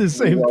thinking the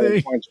same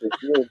thing.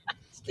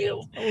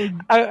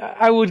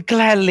 I would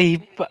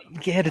gladly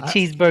get a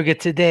cheeseburger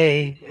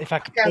today if I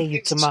could pay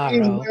you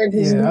tomorrow.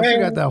 Yeah, I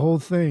forgot that whole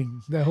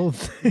thing.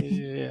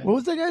 Yeah. What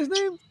was that guy's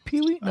name?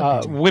 Pee-wee?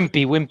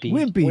 Wimpy.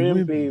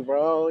 Wimpy,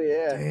 bro.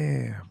 Yeah.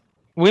 Damn.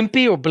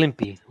 Wimpy or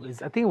Blimpy?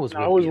 I think it was Wimpy.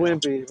 No, it was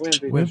Wimpy.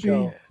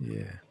 Wimpy?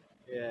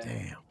 Yeah.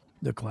 Damn.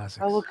 The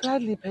classics. I will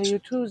gladly pay you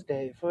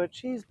Tuesday for a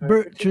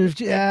cheeseburger.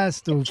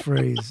 Yes, the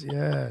phrase.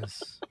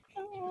 Yes.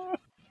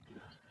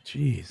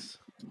 Jeez.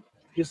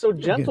 He's so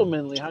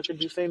gentlemanly. How could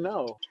you say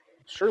no?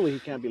 Surely he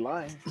can't be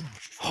lying.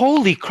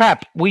 Holy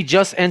crap! We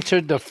just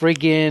entered the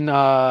friggin'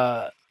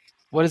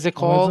 what is it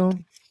called?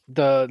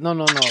 The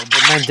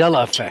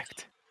Mandela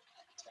effect.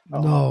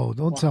 No,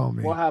 don't tell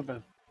me. What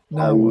happened?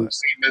 No, what?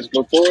 Seen this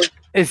before?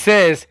 It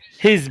says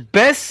his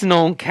best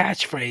known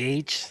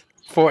catchphrase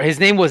for his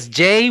name was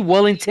J.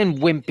 Wellington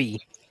Wimpy.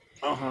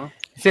 It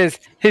says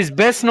his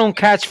best known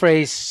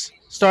catchphrase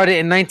started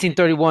in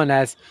 1931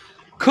 as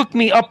 "Cook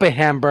me up a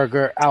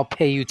hamburger, I'll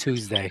pay you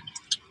Tuesday."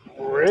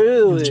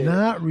 Really? Do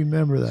not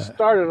remember that.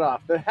 Started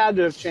off. That had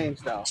to have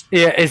changed though.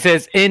 Yeah, it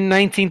says in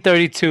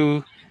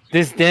 1932,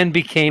 this then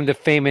became the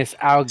famous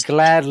 "I'll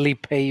gladly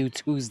pay you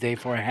Tuesday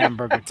for a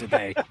hamburger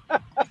today."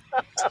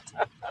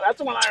 That's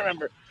the one I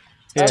remember.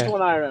 That's the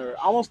one I remember.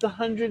 Almost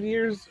 100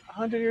 years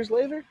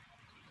later?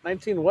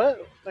 19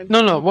 what? 19...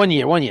 No, 1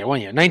 year.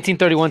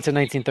 1931 to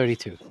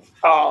 1932.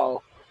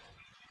 Oh.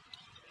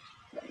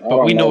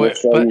 But we know it.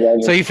 But,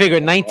 so you figure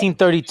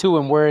 1932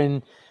 and we're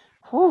in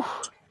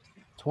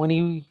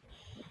 20.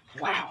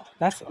 Wow.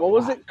 What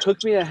was it?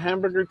 Cook me a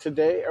hamburger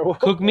today? Or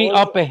Cook me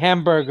up a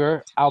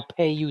hamburger, I'll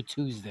pay you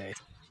Tuesday.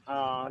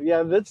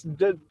 Yeah, that's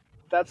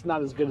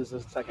not as good as the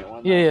second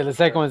one. Yeah, the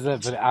second one's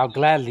that, but I'll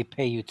gladly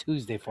pay you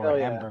Tuesday for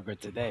a hamburger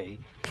today.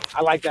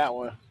 I like that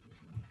one.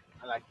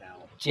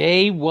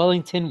 J.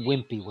 Wellington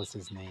Wimpy was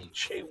his name.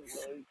 J.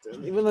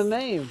 Wellington. Even the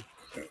name.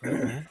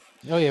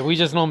 Oh, yeah, we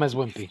just know him as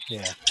Wimpy.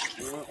 Yeah.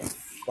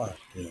 Fuck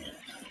yeah.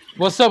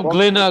 What's up,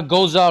 Glenna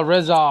Goza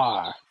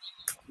Rezar?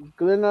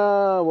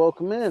 Glenna,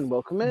 welcome in.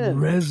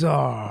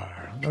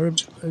 Rezar.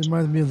 That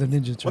reminds me of the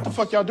Ninja Turtles. What the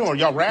fuck y'all doing?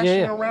 Y'all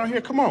rationing around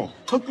here? Come on.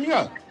 Hook me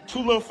up. 2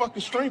 little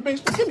fucking string bass.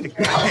 Give me the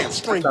goddamn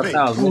string bass.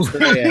 What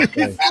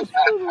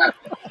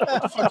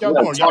the fuck y'all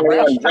doing? Y'all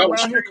rationing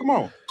around here? Come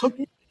on. Hook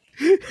me.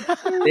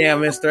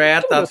 Damn, Mr. A,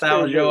 I thought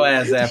that was your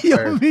ass at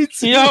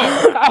first. Yo,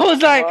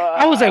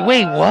 I was like,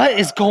 wait, what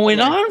is going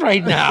on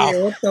right now?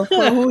 Yeah, what the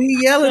fuck? Who he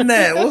yelling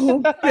at?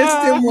 Who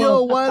pissed him off?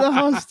 Yo, why the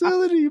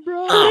hostility,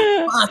 bro?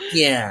 Oh, fuck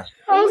yeah.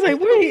 I was like,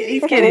 wait,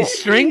 he's getting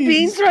string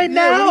beans right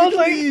now? I was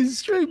like,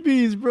 string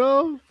beans,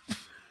 bro.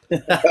 You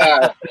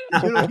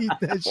don't eat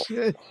that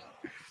shit.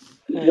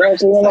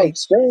 Wrestling like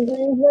string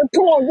beans, man.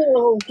 Come on, give me a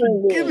whole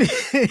string beans.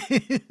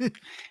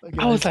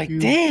 I was like,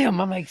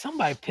 damn. I'm like,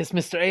 somebody pissed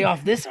Mr. A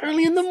off this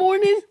early in the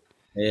morning?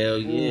 Hell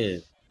yeah.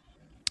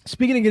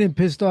 Speaking of getting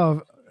pissed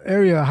off,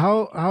 Aria,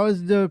 how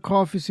has the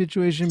coffee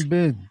situation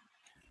been?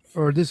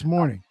 Or this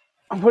morning?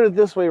 I'll put it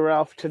this way,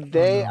 Ralph.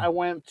 Today I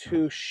went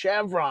to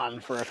Chevron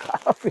for a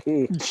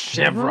coffee.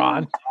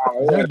 Chevron?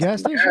 Is that a gas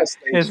station?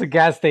 It's a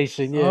gas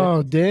station, yeah.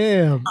 Oh,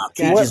 damn. Oh,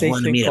 he just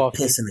wanted me to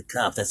piss in the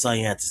cup. That's all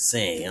you had to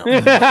say.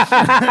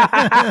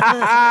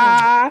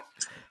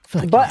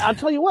 But I'll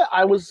tell you what,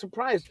 I was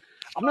surprised.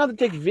 I'm going to have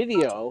to take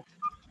video.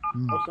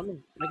 Oh,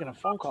 someone's making a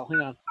phone call. Hang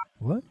on.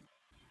 What?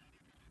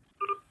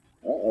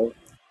 Uh-oh.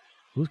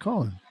 Who's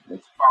calling?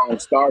 It's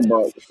calling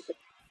Starbucks.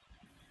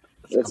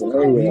 Listen,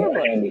 hey, you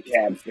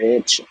handicap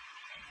bitch.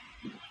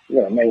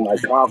 You gotta make my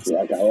coffee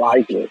like I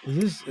like it.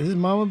 Is this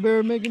Mama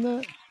Bear making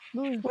that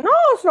noise? No,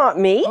 it's not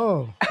me.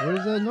 Oh,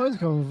 where's that noise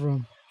coming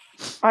from?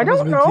 I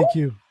don't know.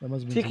 TQ. That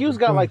must have been TQ's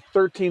got like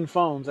 13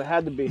 phones. It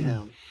had to be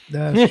him.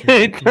 That's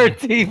true.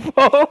 13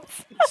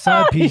 phones.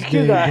 Side piece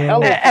game,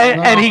 bro.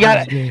 And he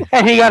got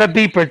a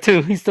beeper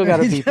too. He still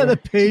got a beeper. He's got a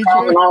pager.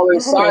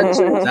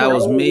 That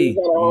was me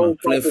on my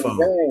flip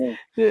phone.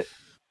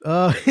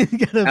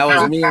 That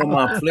was me on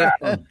my flip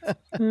phone.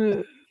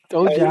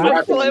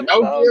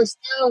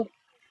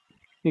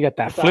 You got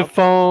that flip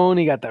phone.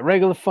 You got that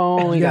regular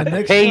phone. You got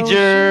that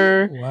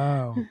pager.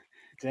 Wow.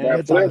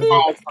 That flip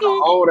phone for the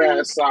old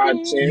ass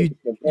side chick.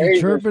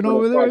 You chirping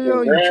over there,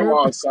 yo? You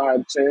chirping?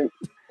 Side chick.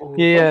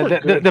 Yeah,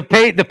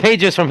 the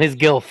pager's from his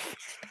gilf.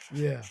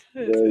 Yeah.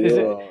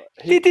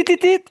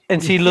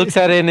 And she looks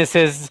at it and it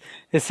says,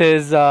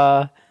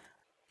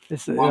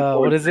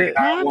 what is it?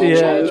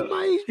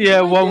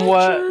 Yeah,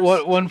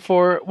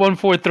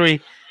 143.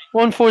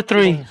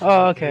 143.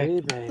 Oh,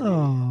 okay.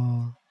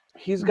 Oh,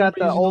 He's got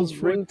the using old those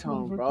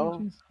ringtone,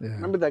 bro. Yeah.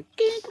 Remember that?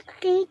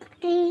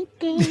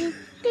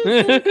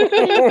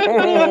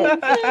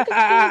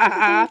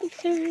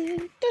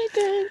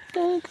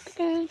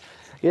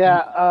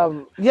 Yeah.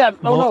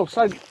 No.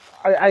 So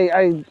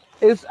I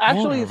it's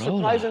actually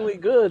surprisingly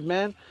good,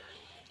 man.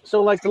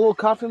 So like the little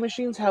coffee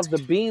machines have the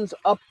beans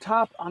up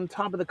top on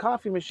top of the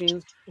coffee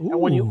machines,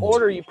 and when you Ooh.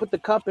 order, you put the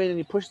cup in and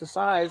you push the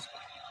size,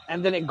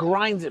 and then it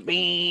grinds it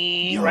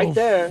right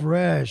there.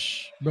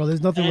 Fresh, bro.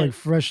 There's nothing like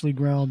freshly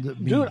ground beans.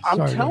 Dude, I'm Sorry,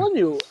 go ahead. telling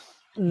you,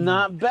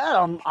 not bad.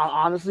 I'm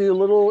honestly a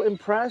little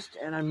impressed,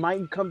 and I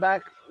might come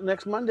back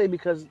next Monday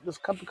because this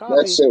cup of coffee.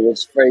 That shit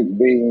was fake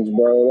beans,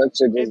 bro. That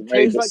shit just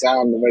made the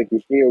sound to make you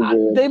feel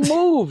good. They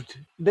moved.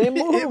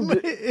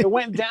 It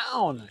went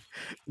down.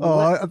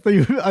 I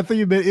thought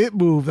you meant it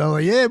moved. I was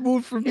like, yeah, it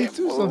moved for me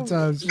too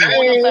sometimes. It's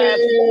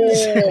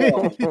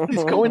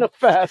going up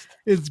fast.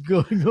 It's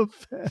going up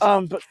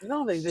fast. But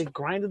no, they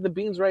grinded the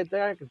beans right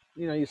there. I could,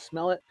 you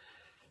smell it.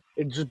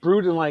 It just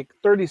brewed in like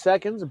 30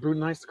 seconds. It brewed a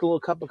nice little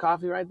cup of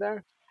coffee right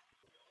there.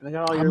 And I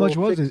got all How your much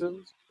little was it?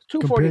 fixins.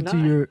 Compared to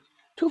your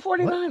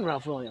 $2.49,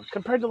 Ralph Williams,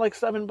 compared to like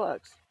 $7.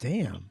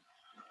 Damn.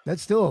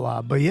 That's still a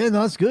lot. But yeah,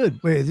 no, it's good.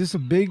 Wait, is this a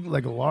big,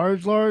 like a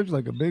large,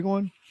 like a big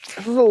one?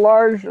 This is a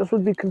large. This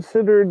would be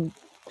considered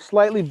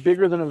slightly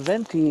bigger than a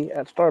venti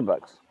at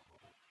Starbucks.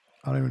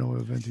 I don't even know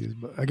what a venti is,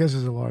 but I guess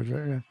it's a large,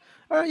 right? Yeah.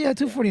 All right, yeah,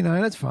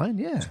 $2.49. That's fine.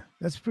 Yeah,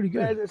 that's pretty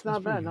good. Yeah, it's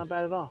not bad. Not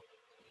bad at all.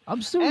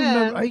 I'm still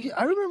remember.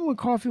 I remember when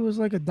coffee was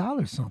like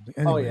 $1 something.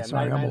 Anyway,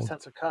 sorry, 99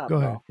 cents a cup. Go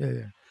ahead. Bro.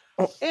 Yeah.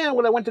 And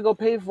when I went to go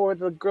pay for it,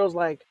 the girl's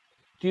like,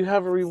 "Do you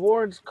have a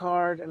rewards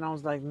card?" And I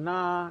was like,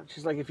 "Nah."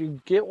 She's like, "If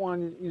you get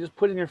one, you just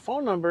put in your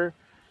phone number."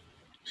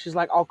 She's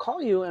like, "I'll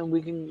call you and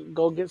we can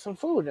go get some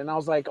food." And I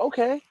was like,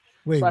 "Okay."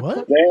 Wait, so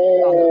what?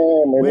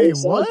 Wait,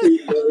 what?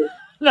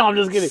 No, I'm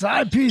just kidding.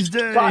 Side piece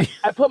day. So I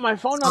put my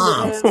phone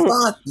number in.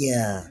 Fuck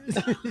yeah.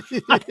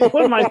 I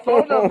put my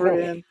phone number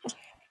in,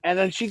 and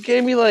then she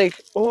gave me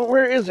like,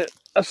 where is it?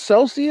 A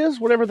Celsius,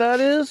 whatever that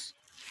is,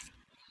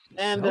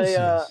 and it's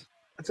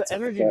an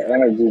energy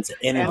drink,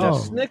 and a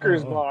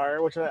Snickers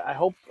bar, which I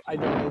hope I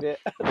don't need it.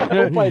 I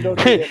hope I don't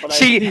need it. But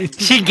she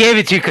gave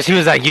it to you because she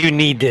was like, "You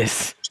need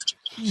this."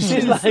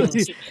 She's like,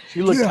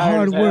 she looks You're a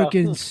tired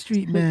hard-working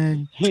street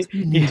man. You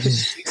need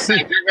this.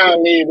 You're gonna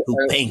need who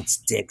paints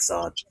dicks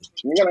on.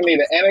 You're gonna need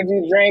an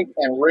energy drink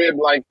and rib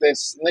like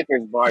this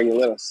Snickers bar, you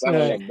little son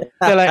of a bitch.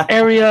 They're like,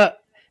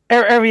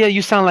 area,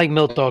 you sound like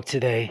Milk Dog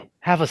today.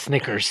 Have a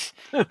Snickers.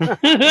 Oh,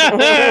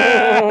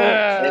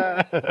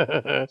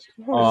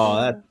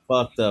 that's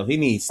fucked up. He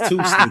needs 2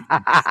 Snickers.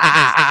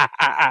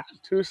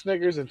 2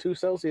 Snickers and 2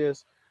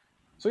 Celsius.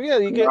 So yeah,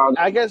 you get.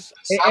 I guess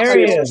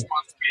Celsius is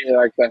supposed to be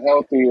like the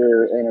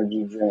healthier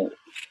energy drink.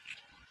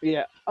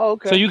 Yeah. Oh,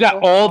 okay. So you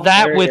got all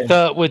that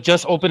with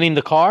just opening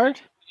the card?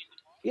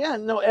 Yeah.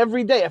 No,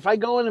 every day. If I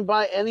go in and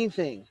buy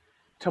anything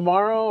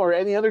tomorrow or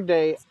any other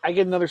day, I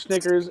get another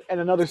Snickers and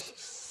another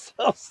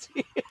Celsius.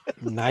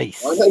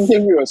 Nice. Why don't they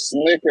give you a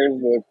Snickers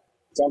with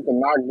something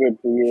not good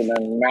for you and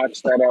then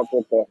match that up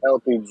with a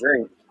healthy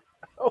drink?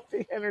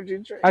 Healthy energy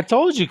drink. I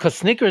told you, because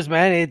Snickers,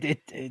 man, it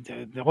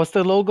what's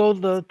the logo,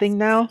 the thing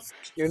now?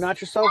 You're not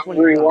yourself when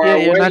you're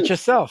you're not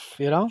yourself,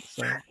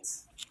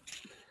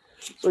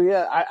 So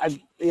yeah,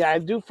 I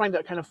do find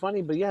that kind of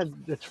funny, but yeah,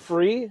 it's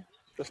free.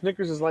 The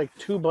Snickers is like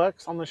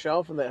 $2 on the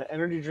shelf, and the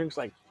energy drink's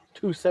like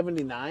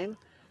 $2.79.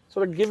 So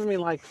they're giving me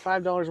like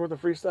 $5 worth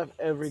of free stuff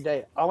every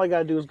day. All I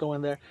gotta do is go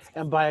in there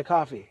and buy a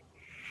coffee.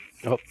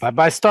 Oh,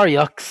 bye Star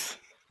Yucks.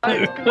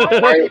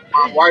 My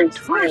wife's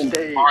friend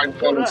finds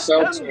them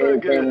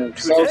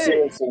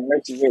Celsius and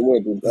mixes it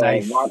with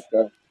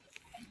vodka.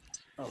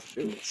 Oh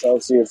shoot!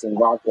 Celsius and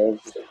vodka.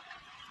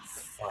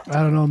 I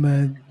don't know,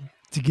 man.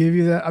 To give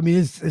you that, I mean,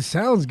 it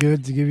sounds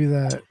good to give you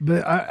that,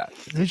 but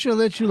they should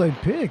let you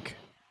like pick.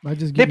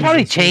 They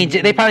probably change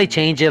it. They probably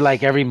change it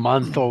like every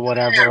month or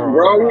whatever. Yeah,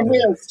 bro, you're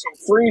getting some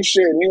free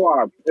shit and you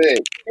want to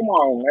pick. Come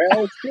on, man.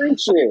 It's free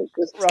shit.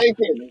 Just take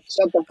it and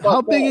shut the fuck up.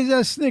 How big is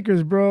that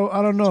Snickers, bro?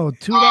 I don't know.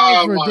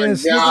 $2 for a damn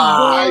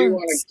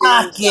Snickers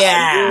bar? Fuck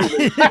yeah.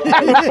 Take the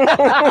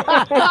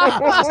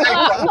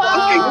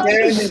fucking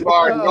candy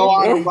bar and go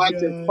on about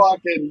your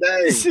fucking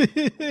day.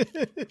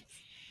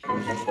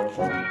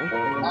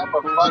 Have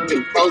a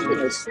fucking Coke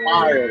and a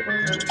smile.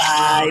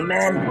 Bye,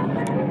 man.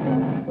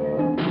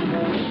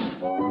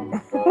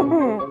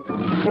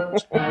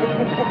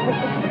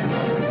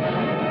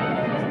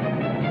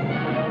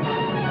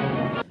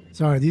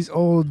 Sorry, these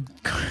old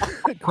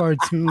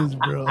cartoons,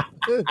 bro.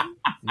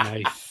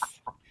 Nice.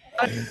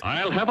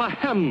 I'll have a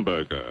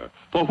hamburger,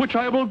 for which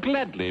I will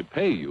gladly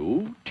pay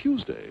you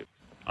Tuesday.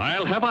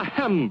 I'll have a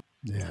hamburger.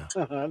 Yeah.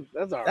 That's all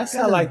right. That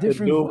sounds like the dude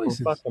from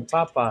fucking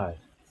Popeye.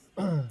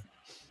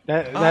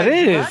 That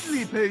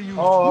is. Pay you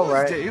all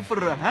right. Tuesday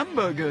for a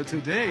hamburger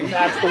today.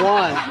 That's the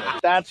one.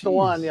 That's the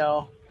one,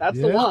 yo. That's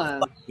the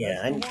one.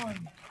 Yeah.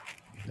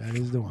 That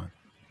is the one.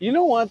 You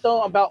know what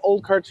though about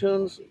old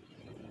cartoons?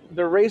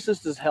 They're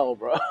racist as hell,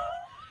 bro.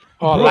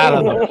 Oh, a lot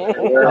of them.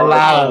 A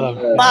lot of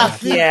them.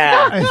 Fuck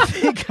yeah. I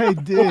think I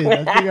did. I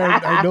think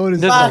I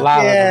noticed. There's a that. lot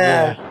of them.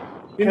 Yeah.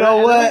 You know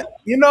what?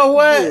 You know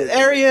what, Dude,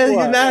 Area?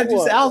 what? You know,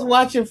 just I was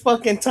watching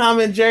fucking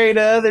Tom and Jerry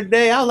the other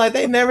day. I was like,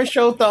 they never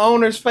showed the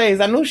owner's face.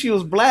 I knew she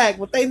was black,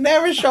 but they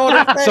never showed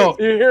her face. So,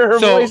 You hear her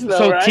voice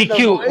though, right?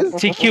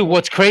 TQ.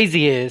 What's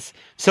crazy is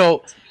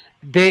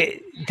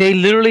they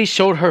literally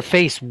showed her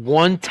face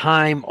one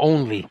time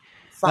only.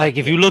 Like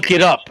if you look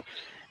it up,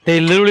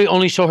 they literally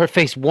only show her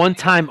face one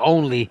time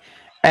only,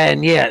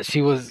 and yeah,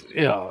 she was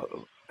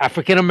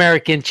African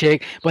American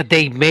chick, but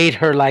they made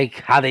her like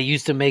how they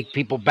used to make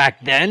people back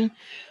then.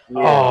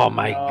 Yeah. Oh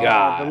my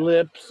god, the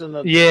lips and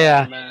the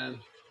yeah. Man.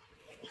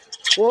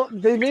 Well,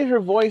 they made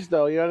her voice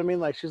though. You know what I mean?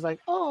 Like she's like,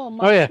 "Oh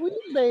my sweet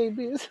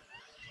babies."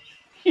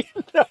 You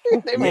know,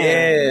 they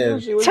made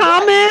her, she was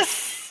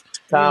Thomas.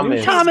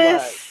 black.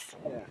 Thomas.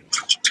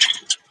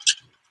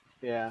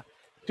 Yeah.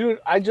 Dude,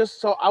 I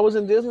was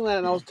in Disneyland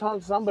and I was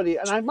telling somebody,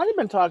 and I might have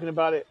been talking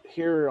about it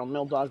here on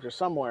Mill Dogs or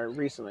somewhere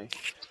recently,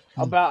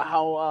 about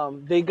how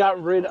they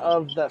got rid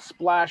of the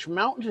Splash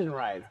Mountain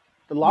ride,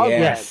 the log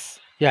ride.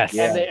 Yes.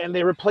 And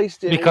they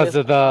replaced it because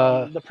with,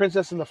 of the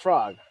Princess and the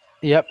Frog.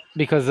 Yep,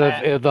 because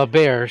of the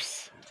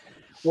bears.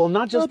 Well,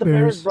 not just the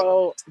bears,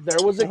 bro.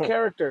 There was a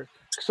character.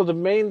 So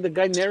the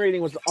guy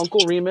narrating was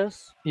Uncle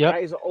Remus. Yep.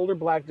 Right? He's an older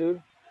black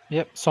dude.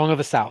 Yep, Song of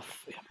the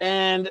South.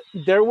 And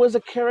there was a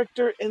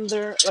character in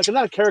there, like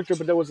not a character,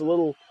 but there was a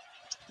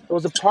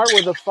part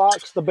where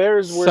the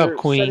bears were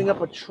setting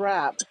up a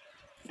trap,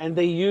 and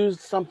they used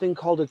something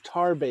called a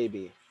tar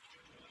baby.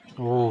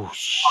 Oh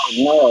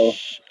no!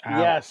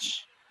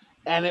 Yes,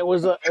 and it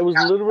was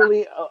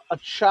literally a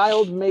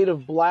child made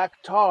of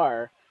black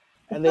tar,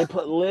 and they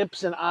put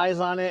lips and eyes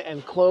on it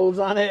and clothes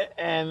on it,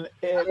 and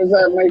how does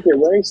that make it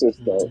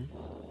racist though?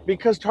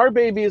 Because tar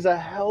baby is a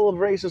hell of a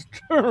racist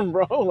term,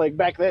 bro. Like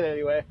back then,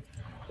 anyway.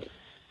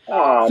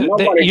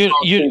 Nobody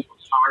calls people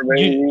tar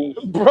baby.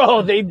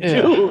 Bro, they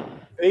do.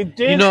 They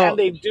did, and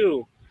they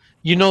do.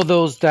 You know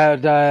those that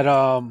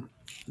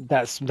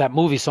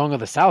movie Song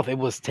of the South. It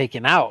was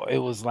taken out. It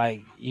was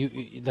like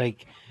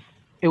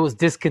it was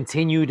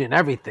discontinued and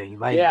everything.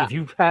 Like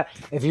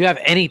if you have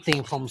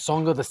anything from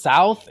Song of the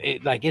South,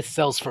 it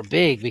sells for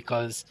big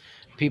because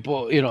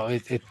people,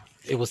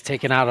 it was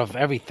taken out of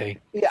everything.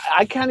 Yeah,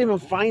 I can't even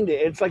find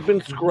it. It's like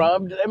been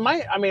scrubbed. It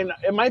might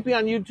be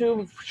on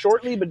YouTube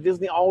shortly, but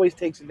Disney always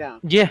takes it down.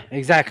 Yeah,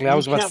 exactly. I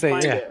was about to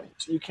say,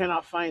 You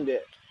cannot find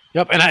it.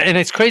 Yep, and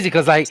it's crazy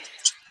because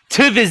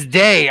to this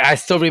day I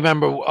still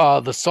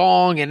remember the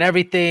song and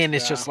everything, and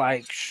it's just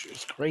like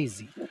it's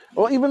crazy.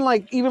 Well, even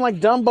like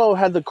Dumbo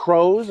had the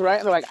crows, right?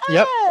 And they're like, "Hey,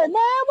 Yep.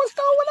 man, what's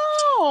going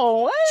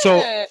on?"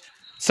 So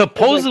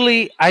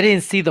supposedly I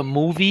didn't see the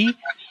movie,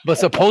 but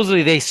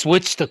supposedly they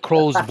switched the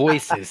crows'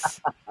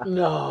 voices.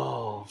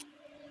 No.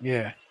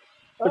 Yeah.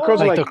 The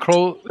crows are the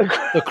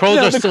crows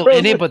are still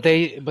in it, but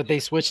they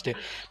switched it.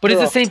 But it's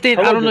the same thing.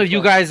 I don't know if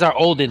you guys are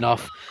old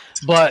enough,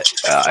 but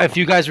if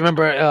you guys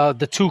remember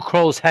the two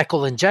crows,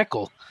 Heckle and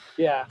Jekyll.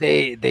 Yeah.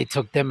 They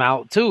took them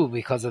out too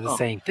because of the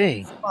same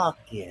thing. Fuck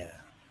yeah.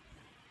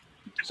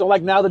 So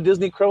like now the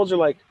Disney crows are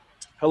like,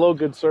 "Hello,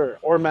 good sir,"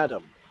 or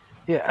 "Madam."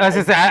 Yeah, as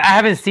I said, I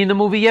haven't seen the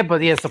movie yet, but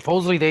yeah,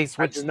 supposedly they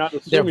switched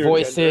their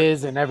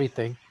voices and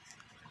everything.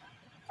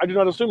 I do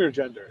not assume your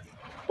gender,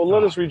 but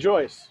let us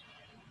rejoice.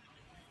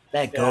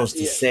 That goes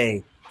to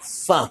say,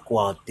 fuck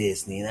Walt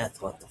Disney.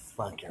 That's what the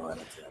fuck you're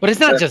running to. But it's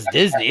not just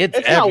Disney.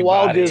 It's not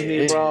Walt everybody.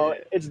 Disney, bro.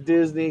 It's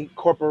Disney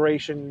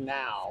Corporation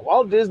now.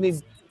 Walt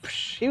Disney,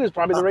 he was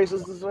probably the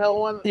racist as hell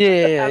one.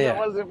 Yeah. It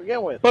was to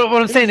begin with. But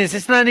what I'm saying is,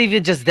 it's not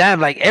even just them.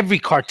 Like every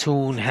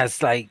cartoon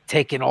has like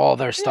taken all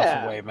their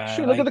stuff away, man.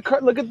 Shoot, look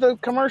at the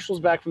commercials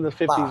back from the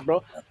 50s,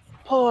 bro.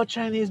 Poor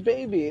Chinese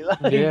baby.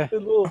 Like, yeah.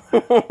 Slow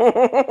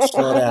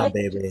down,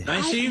 baby.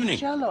 Nice evening.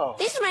 Jello.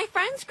 These are my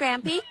friends,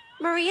 Grampy,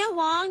 Maria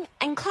Wong,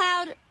 and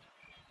Cloud.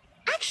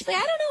 Actually, I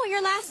don't know what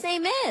your last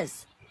name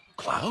is.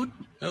 Cloud?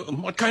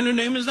 What kind of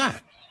name is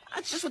that?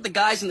 That's just what the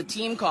guys in the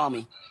team call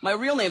me. My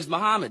real name's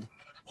Muhammad.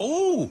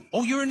 Oh,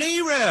 you're an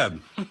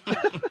Arab.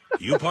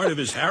 You part of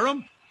his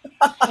harem?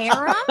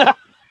 Harem?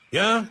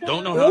 Yeah,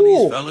 don't know how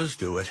these fellas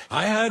do it.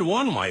 I had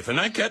one wife, and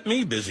that kept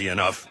me busy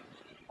enough.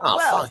 Oh,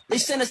 well, they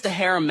sent us to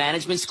harem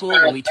management school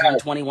when we turned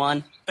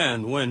 21.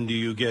 And when do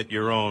you get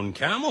your own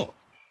camel?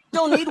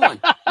 Don't need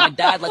one. My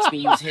dad lets me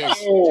use his.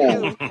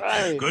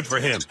 Good for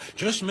him.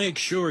 Just make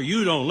sure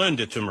you don't lend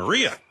it to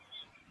Maria.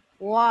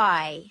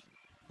 Why?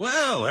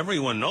 Well,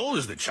 everyone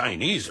knows the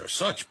Chinese are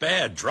such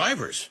bad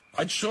drivers.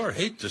 I'd sure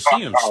hate to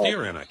see him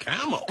steering a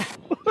camel.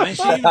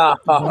 Nice evening.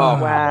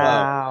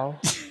 Wow.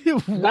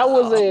 That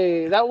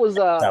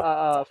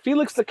was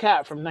Felix the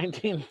Cat from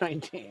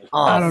 1919.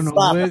 I don't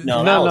know.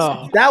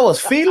 No. That was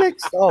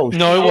Felix? Oh,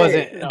 no, it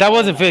wasn't. That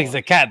wasn't Felix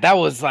the Cat. That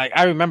was like,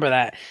 I remember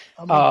that.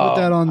 I'm gonna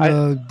put that on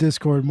the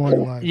Discord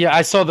morning live. Yeah,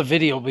 I saw the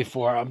video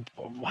before. I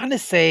want to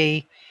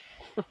say,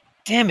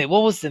 damn it,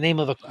 what was the name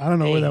of the? I don't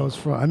know where that was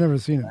from. I never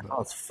seen it. Though. That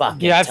was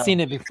fucking. Yeah, I've seen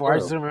it before. I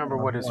just don't remember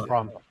what it's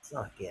from.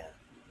 Fuck yeah.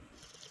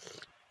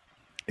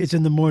 It's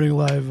in the morning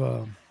live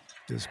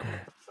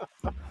Discord.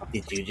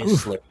 Did you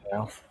just slip,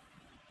 Ralph?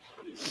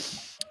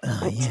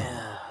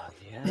 Yeah.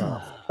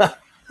 Yeah.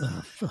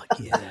 Fuck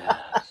yeah.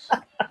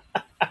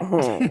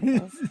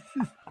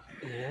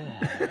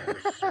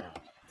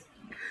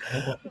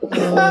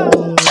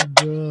 Oh,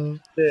 bro.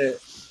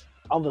 Shit.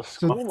 All the My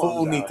school moms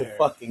food need out to here.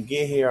 fucking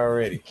get here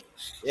already.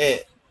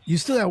 Shit. You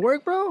still at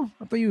work, bro?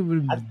 I thought you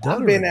would have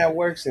done I've been already. at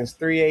work since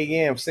 3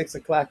 a.m., 6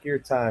 o'clock your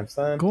time,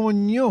 son.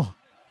 Coño.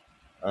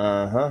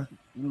 Uh-huh.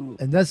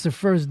 And that's the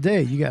first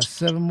day. You got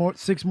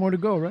 6 more to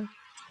go, right?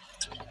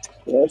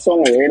 Yeah, it's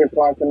only 8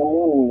 o'clock in the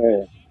morning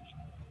there.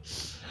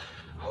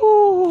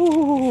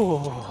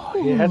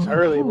 Yeah, that's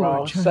early,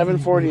 bro.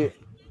 7:40.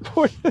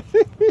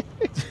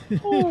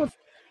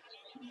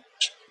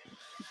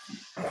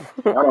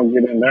 I don't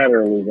get in that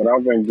early, but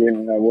I've been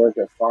getting at work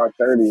at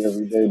 5:30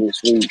 every day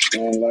this week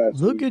and last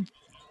Look week. at.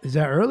 Is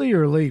that early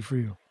or late for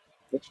you?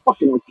 It's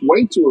fucking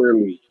way too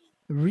early.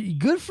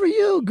 Good for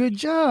you. Good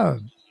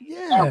job.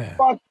 Yeah.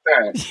 Fuck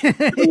that.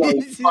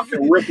 Those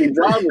fucking rookie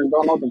drivers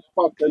don't know what the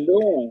fuck they're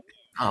doing.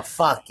 Oh,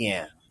 fuck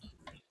yeah.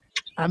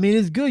 I mean,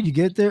 it's good. You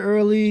get there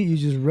early. You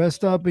just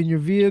rest up in your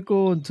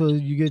vehicle until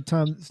you get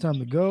time. It's time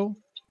to go.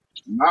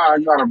 Nah, I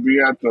gotta be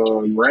at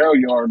the rail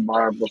yard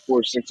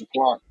before 6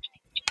 o'clock.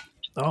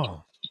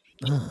 Oh,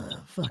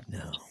 fuck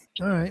no.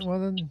 All right. Well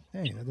then,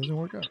 hey, that doesn't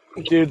work out.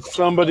 Did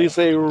somebody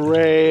say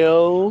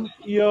rail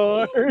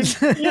yard?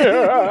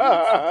 Yeah.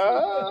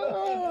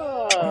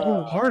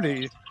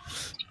 Party.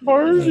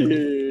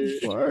 Party.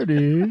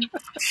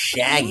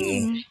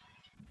 Shaggy.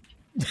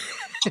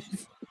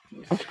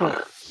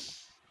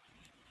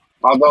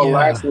 Although Yeah.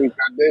 last week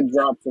I did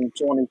drop some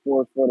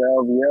 24-foot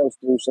LVLs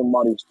through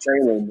somebody's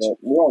trailer, but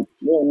we don't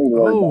need to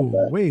worry about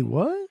that. Wait,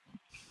 what?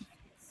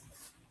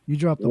 You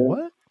dropped the Yeah.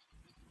 what?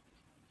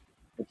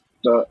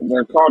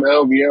 They're called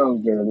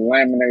LVLs. They're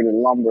laminated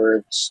lumber.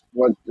 It's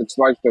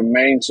like the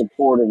main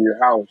support of your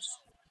house.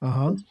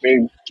 Uh-huh.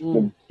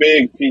 The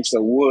big piece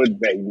of wood,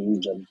 baby.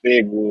 The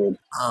big wood.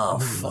 Oh,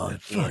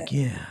 fuck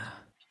yeah.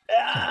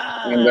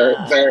 And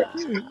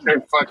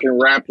they're fucking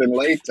wrapped in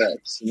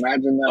latex.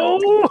 Imagine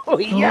that. Oh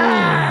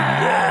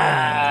yeah.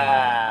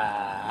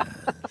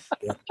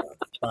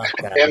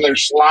 And they're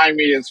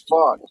slimy as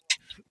fuck.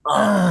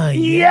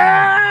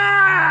 Yeah.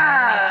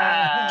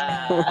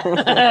 I'm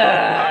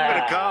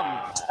gonna come.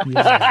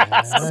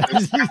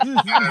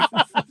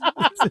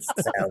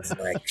 Sounds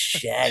like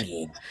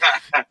Shaggy.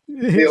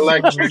 The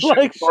electrician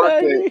Like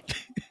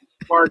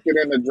parked it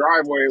in the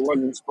driveway. It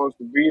wasn't supposed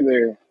to be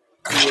there.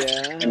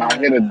 Yeah. And I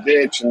hit a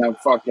ditch, and a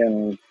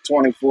fucking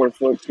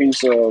 24-foot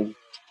piece of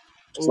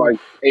it's like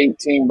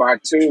 18 by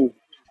 2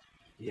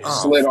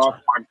 slid off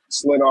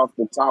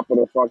the top of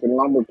the fucking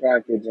lumber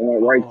package and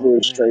went right through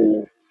his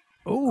trailer.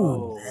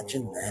 Oh,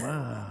 imagine that.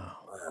 Wow.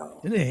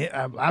 It didn't hit,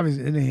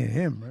 obviously, it didn't hit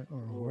him, right?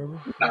 Or whoever.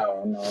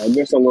 No,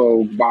 just a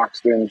little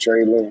boxed in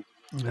trailer.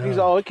 He's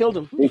all it killed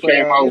him. He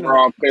came over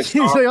all pissed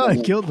He's off. like, oh, I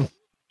killed him.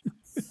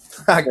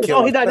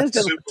 Oh, he died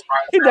instantly.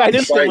 He died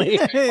instantly.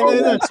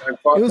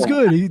 It was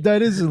good. He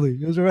died instantly.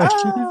 It was all right.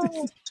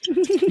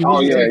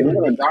 Oh, yeah, you're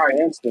going to die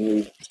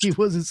instantly. He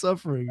wasn't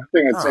suffering. I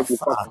think it'd take your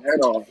fucking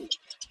head off.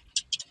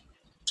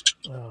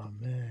 Oh,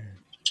 man.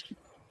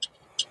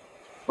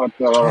 But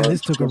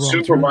this took a the wrong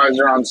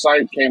supervisor on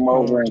site came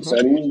over and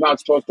said he's not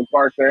supposed to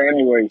park there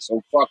anyway,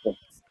 so fuck him.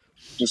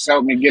 Just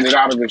help me get it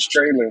out of his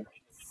trailer.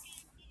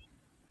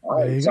 All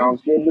right,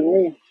 sounds good to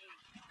me.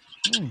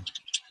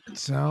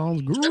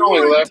 Sounds great. It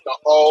only left the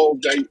whole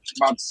day.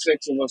 About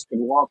 6 of us could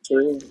walk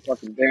through.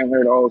 Fucking damn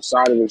near the whole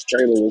side of his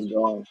trailer was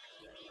gone.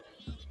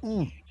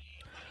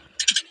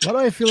 Why do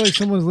I feel like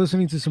someone's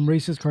listening to some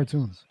racist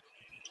cartoons?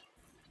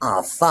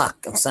 Oh,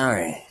 fuck. I'm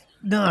sorry.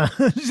 Nah, I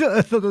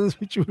thought that was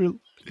what you were.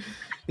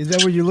 Is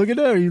that what you're looking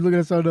at, or are you looking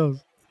at something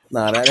else?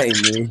 Nah, that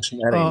ain't me.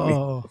 That ain't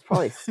me. It's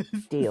probably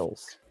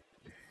steals.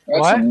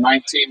 That's some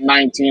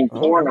 1919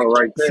 porno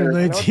right there. Some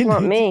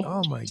 1919 me.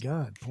 Oh my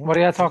god! Porn. What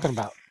are you talking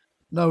about?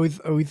 No, we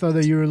thought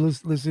that you were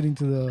listening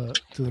to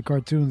the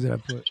cartoons that I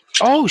put.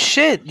 Oh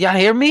shit! Y'all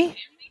hear me?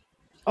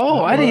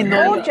 Oh, I didn't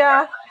know. Told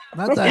ya.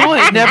 Not that. No,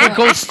 it never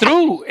goes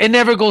through. It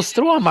never goes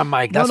through on my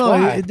mic. That's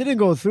why. it didn't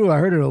go through. I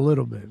heard it a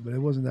little bit, but it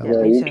wasn't that. Yeah,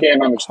 loud. you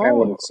can't understand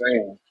what it's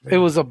saying. It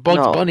was a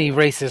Bugs Bunny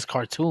racist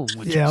cartoon.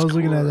 Which Yeah, I was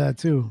cool. looking at that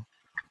too.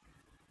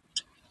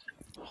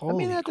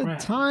 Holy I mean, at crap.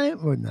 the time.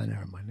 Oh, no,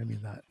 never mind. I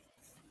mean that.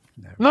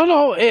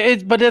 No,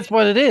 but that's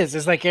what it is.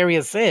 It's like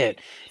Area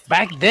said.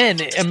 Back then,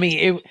 I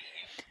mean,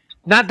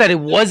 not that it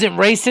wasn't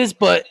racist,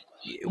 but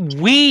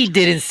we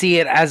didn't see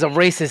it as a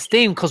racist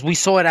thing because we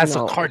saw it as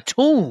a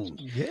cartoon.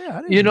 Yeah,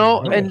 I didn't you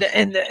know, know.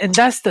 and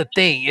that's the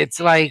thing. It's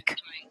like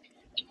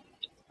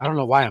I don't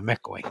know why I'm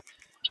echoing,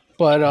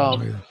 but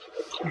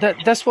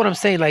that's what I'm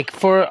saying. Like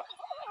for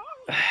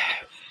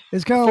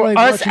it's kind of for like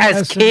us watching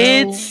as SNL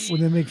kids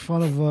when they make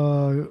fun of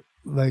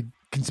like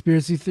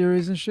conspiracy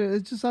theories and shit.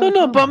 It's just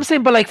no, but I'm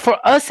saying, but like for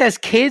us as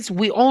kids,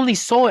 we only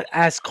saw it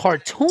as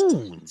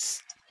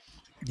cartoons.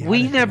 Yeah,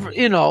 we never,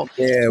 you know,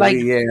 Yeah, like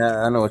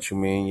I know what you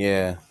mean.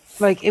 Yeah.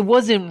 Like, it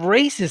wasn't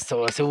racist to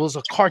us. It was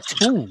a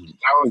cartoon.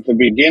 That was the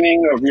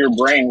beginning of your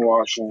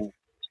brainwashing.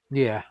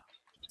 Yeah.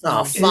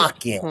 Oh,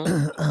 fuck yeah.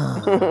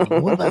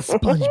 What about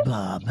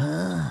SpongeBob,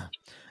 huh?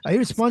 I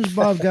hear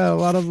SpongeBob got a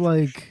lot of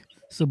like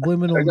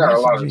subliminal They got a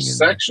lot of messaging in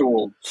there.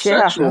 sexual.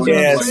 That's what I'm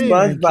Yeah, saying,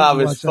 man. Kids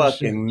SpongeBob is watch that shit.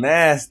 fucking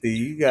nasty.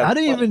 You got I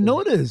didn't even fucking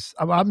notice.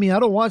 I mean, I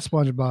don't watch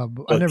SpongeBob.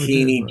 But I never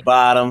did. bikini But.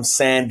 bottom,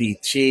 sandy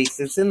cheeks.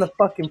 It's in the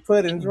fucking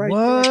puddings right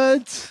there.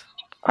 What?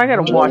 I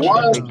gotta The watch it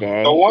one, every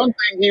day. the one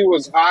thing he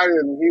was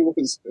hiding, he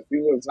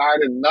was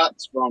hiding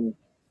nuts from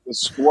the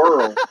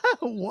squirrel.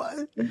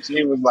 What? And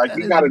she was like, That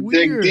 "You is got to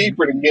dig weird.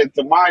 deeper to get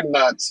to my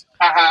nuts."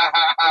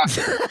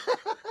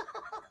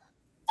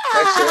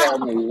 That shit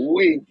had me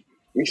weak.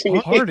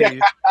 Party.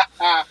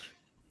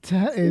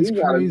 That is You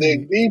got to crazy.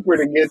 dig deeper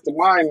to get to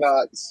my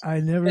nuts. I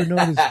never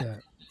noticed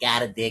that.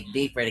 Gotta dig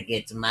deeper to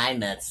get to my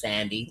nuts,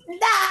 Sandy.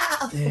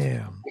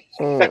 Damn.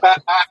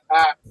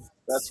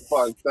 That's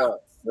fucked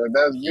up. But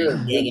that's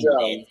good. Good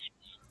job.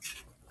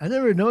 I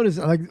never noticed.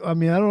 Like, I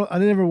mean, I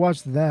never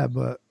watched that,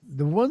 but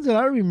the ones that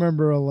I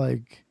remember are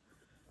like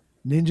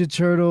Ninja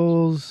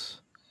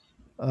Turtles.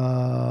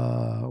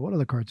 What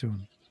other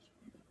cartoon?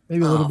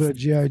 Maybe a little bit of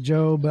GI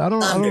Joe, but I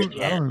don't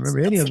remember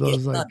any of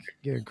those like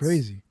getting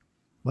crazy.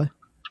 What?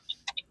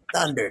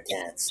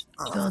 Thundercats.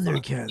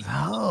 Thundercats.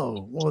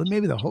 Oh, well,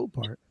 maybe the whole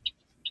part.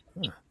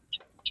 Huh.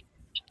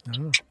 I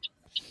don't know.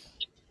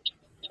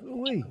 Oh,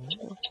 wait.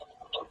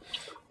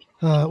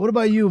 What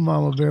about you,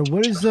 Mama Bear?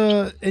 What is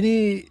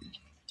any?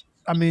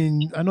 I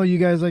mean, I know you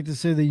guys like to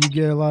say that you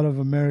get a lot of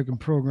American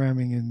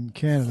programming in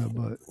Canada,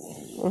 but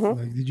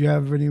like, did you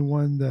have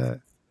anyone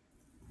that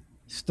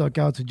stuck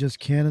out to just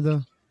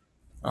Canada?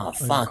 Oh, like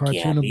fuck a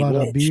cartoon yeah, about a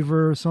Bewitched.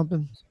 beaver or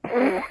something?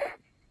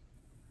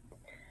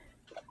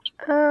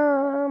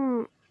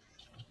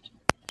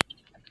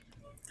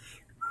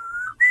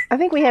 I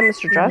think we had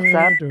Mr. Dress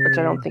Up, which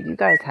I don't think you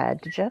guys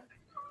had. Did you?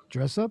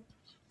 Dress Up?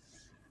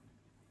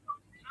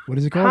 What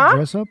is it called? Huh?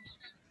 Dress Up?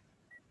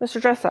 Mr.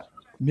 Dress Up.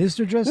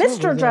 Mr. Dress Up?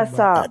 Mr. Dress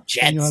Up.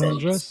 Can you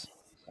undress?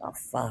 Oh,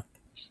 fuck.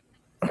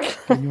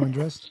 Can you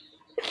undress?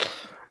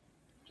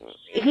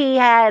 He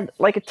had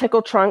like a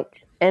tickle trunk,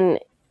 and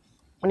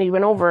when he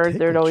went over,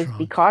 there'd always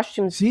be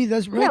costumes. See,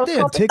 that's right Yeah, it was there.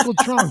 called- Tickle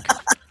trunk.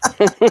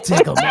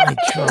 Tickle my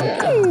trunk.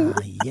 Oh,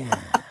 yeah.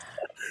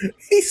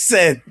 He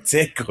said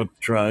tickle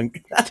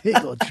trunk.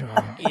 Tickle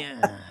trunk.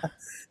 Yeah.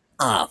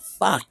 Oh,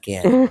 fuck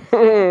yeah.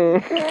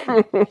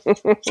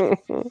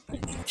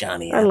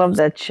 Johnny. I love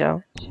that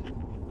show.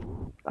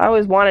 I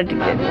always wanted to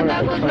get one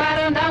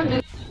of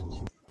those.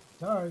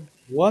 Sorry.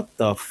 What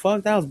the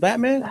fuck? That was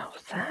Batman?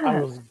 I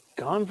was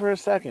gone for a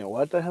second.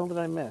 What the hell did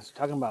I miss?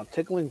 Talking about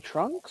tickling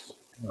trunks?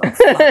 Yeah,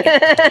 we're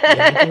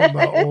talking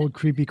about old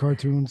creepy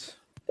cartoons.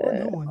 Or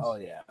new ones. Oh,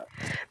 yeah.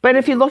 But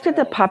if you looked at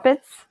the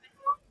puppets,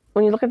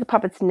 when you look at the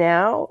puppets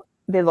now,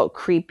 they look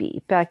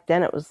creepy. Back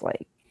then, it was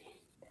like,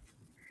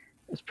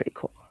 it was pretty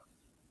cool.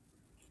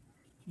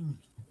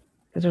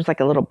 Because there was like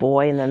a little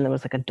boy, and then there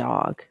was like a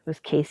dog. It was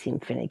Casey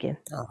and Finnegan.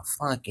 Oh,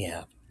 fuck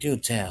yeah. Do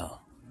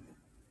tell.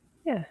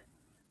 Yeah.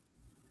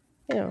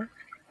 You know.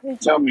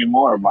 Tell me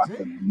more about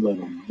the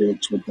little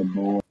bitch with the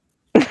boy.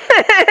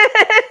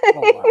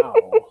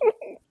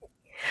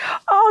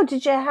 Oh,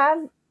 did you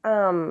have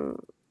oh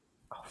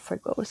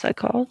frick, what was that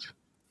called?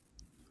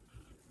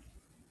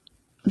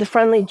 The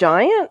Friendly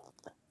Giant?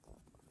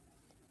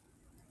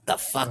 The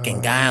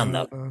fucking guy on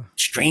the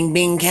string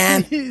bean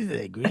can?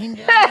 The green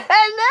giant?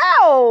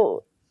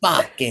 No!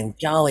 Fucking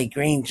jolly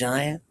green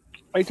giant.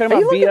 Are you talking Are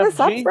you about looking BFG? this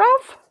up,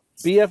 Ralph?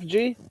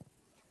 BFG?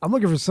 I'm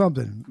looking for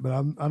something, but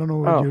I don't know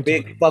what Oh. you're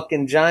Big talking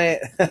fucking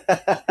giant.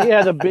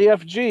 Yeah, the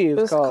BFG It is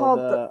was called.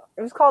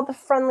 it was called The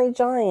Friendly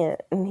Giant,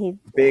 and he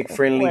Big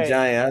friendly Wait,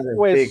 giant. I was a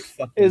wait, big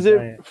fucking is it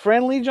giant.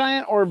 Friendly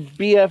Giant or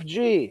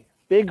BFG?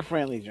 Big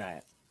Friendly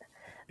Giant.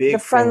 Big The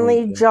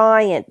Friendly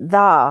Giant.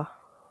 The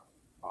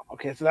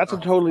Okay, so that's a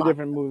totally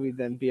different movie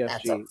than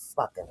That's a BFG.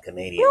 fucking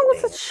Canadian no,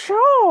 it's a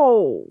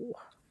show.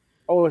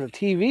 Oh, it's a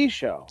TV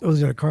show. about.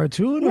 Was it a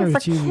cartoon Yeah, or a for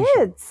TV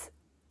kids.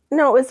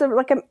 No, it was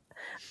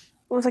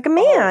like a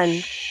man. Oh,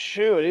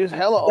 shoot, he's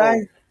hella old.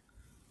 Guys,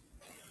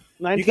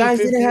 you guys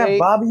didn't have 1958.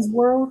 Bobby's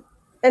World?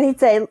 And he'd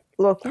say,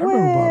 "Look I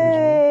remember Bobby's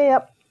way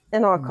up,"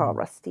 and I'll call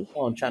Rusty.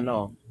 Oh,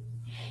 Chano.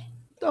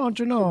 Don't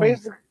you know?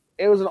 Basically,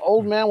 it was an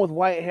old man with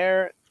white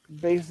hair,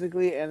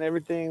 basically, and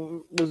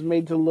everything was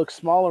made to look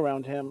small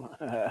around him.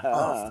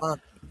 Oh, fuck.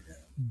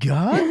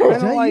 God? Is Kinda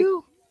that like-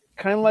 you?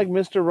 Kind of like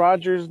Mr.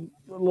 Rogers,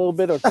 a little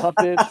bit of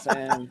puppets,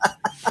 and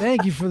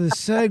Thank you for the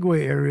segue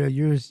area.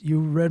 You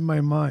read my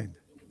mind.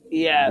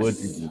 yes. What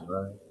did you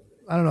write?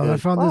 I don't know. I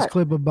found this What?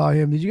 clip about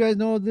him. Did you guys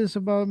know this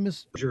about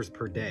Miss?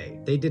 Per day.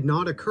 They did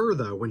not occur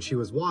though when she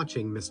was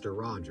watching Mr.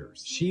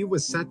 Rogers. She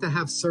was set to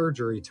have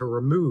surgery to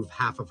remove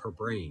half of her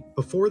brain.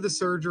 Before the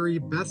surgery,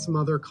 Beth's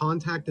mother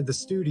contacted the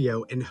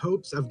studio in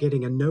hopes of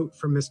getting a note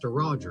from Mr.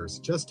 Rogers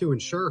just to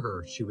ensure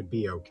her she would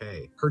be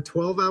okay. Her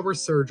 12-hour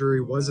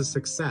surgery was a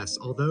success,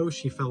 although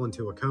she fell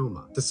into a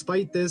coma.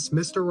 Despite this,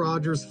 Mr.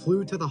 Rogers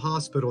flew to the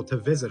hospital to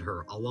visit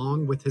her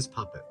along with his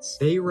puppets.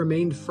 They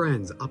remained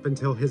friends up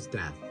until his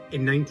death.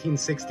 In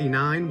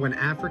 1969, when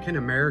African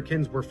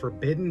Americans were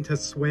forbidden to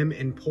swim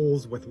in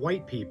pools with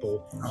white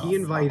people, he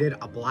invited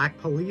a black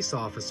police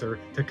officer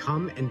to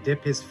come and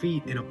dip his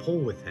feet in a pool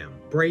with him,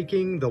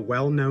 breaking the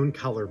well-known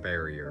color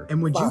barrier.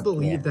 And would you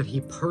believe that he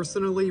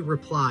personally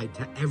replied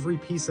to every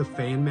piece of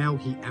fan mail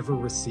he ever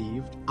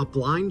received? A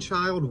blind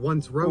child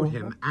once wrote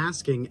him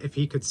asking if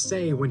he could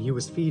say when he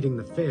was feeding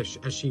the fish,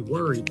 as she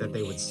worried that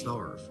they would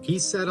starve. He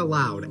said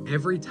aloud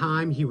every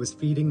time he was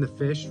feeding the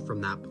fish from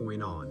that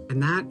point on.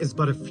 And that is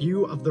but a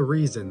few of the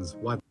reasons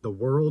why the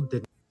world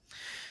did.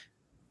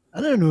 I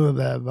never knew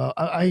that about.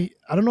 I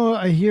don't know.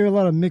 I hear a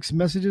lot of mixed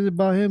messages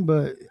about him,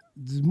 but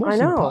it's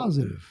mostly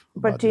positive.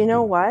 But do you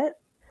know what?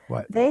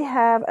 What? They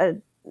have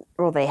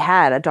they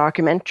had a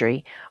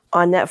documentary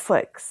on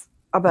Netflix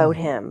about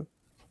him,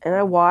 and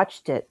I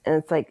watched it, and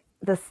it's like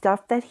the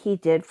stuff that he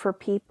did for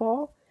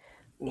people.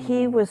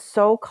 He was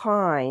so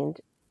kind.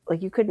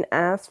 Like, you couldn't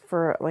ask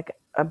for like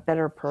a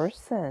better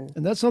person.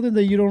 And that's something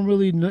that you don't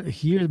really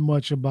hear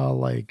much about,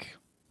 like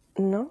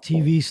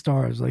TV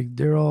stars. Like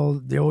they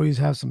always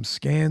have some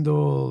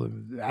scandal,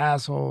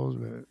 assholes.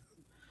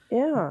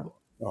 Yeah.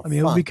 I mean,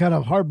 it would be kind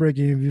of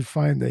heartbreaking if you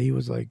find that he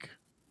was like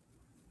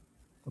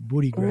a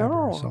booty grabber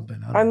or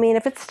something. I mean,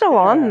 if it's still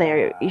on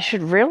there, you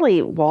should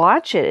really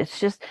watch it. It's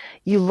just,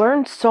 you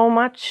learn so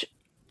much,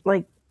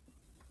 like,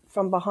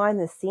 from behind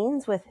the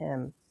scenes with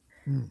him.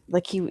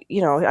 Like, he,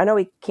 I know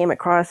he came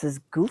across as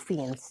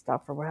goofy and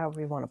stuff, or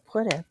however you want to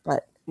put it,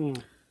 but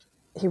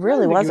he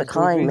really was a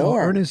kind man.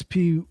 Ernest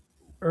P.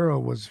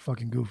 Earl was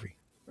fucking goofy.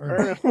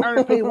 Ernest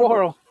P.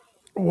 Worrell.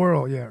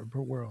 Worrell. Yeah,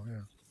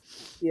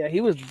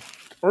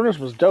 Ernest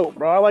was dope,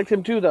 bro. I liked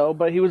him too, though,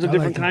 but he was a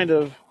different kind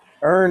of...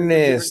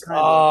 Ernest.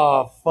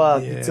 Oh,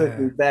 fuck. You took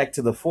me back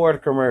to the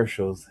Ford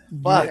commercials.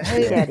 Fuck.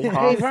 Hey, Vern.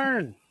 Hey,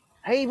 Vern.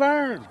 Hey,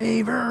 Vern.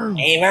 Hey, Vern.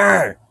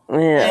 Yeah.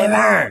 Hey,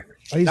 Vern.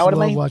 I used to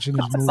love watching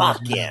those movies.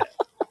 Fuck yeah.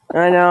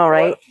 I know,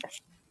 right?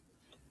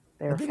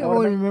 I think I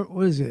only remember,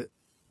 what is it?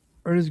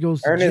 Ernest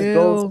Goes to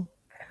Jail.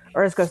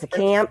 Ernest Goes to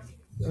Camp.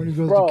 Ernest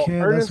Goes to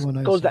Camp. Ernest That's one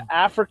I Goes saw. to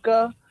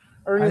Africa.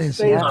 Ernest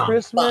Saves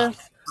Christmas.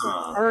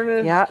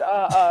 Ernest,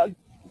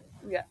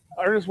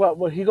 Ernest,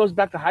 what? He goes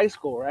back to high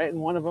school, right? And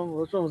one of them,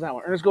 which one was that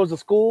one? Ernest Goes to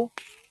School.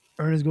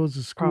 Ernest Goes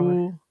to School.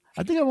 Probably.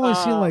 I think I've only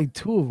seen like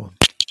two of them.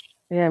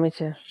 Yeah, me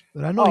too.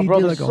 But I know he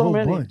did like a whole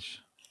bunch.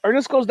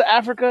 Ernest Goes to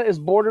Africa is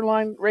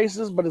borderline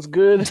racist, but it's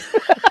good.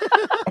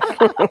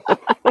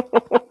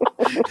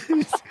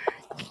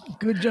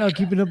 Good job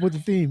keeping up with the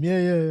theme.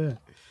 Yeah.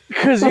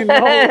 Because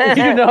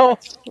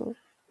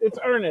it's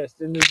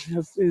Ernest, and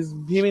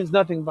he means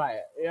nothing by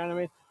it. You know what I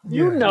mean?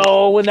 You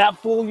know when that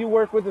fool you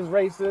work with is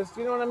racist.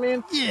 You know what I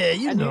mean? Yeah,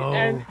 you know.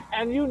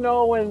 And you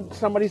know when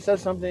somebody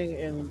says something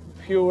in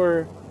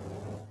pure,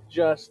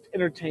 just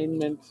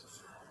entertainment,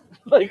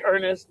 like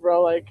Ernest,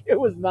 bro. Like, it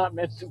was not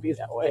meant to be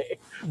that way.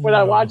 When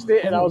I watched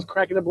it, and I was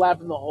cracking up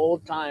laughing the whole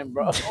time,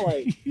 bro.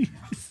 Like,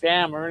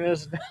 damn,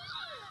 Ernest.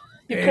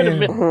 You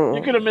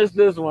could have missed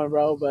this one,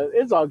 bro. But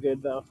it's all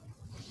good though.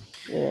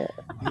 Yeah.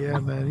 Yeah,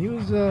 man. He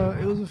was.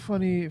 It was a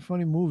funny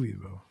movie,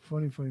 bro.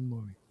 Funny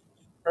movie.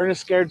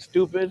 Ernest Scared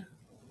Stupid.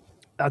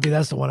 I think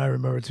that's the one I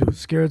remember too.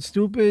 Scared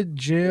Stupid,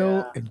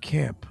 Jail, and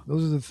Camp.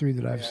 Those are the three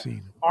that I've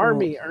seen.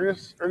 Army.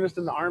 Ernest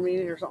in the Army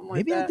or something like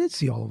Maybe that. Maybe I did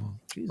see all of them.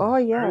 Jesus. Oh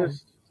yeah.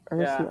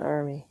 Ernest in the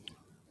Army.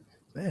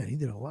 Man, he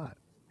did a lot.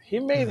 He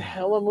made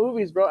hella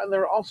movies, bro, and they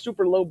were all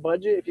super low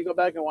budget if you go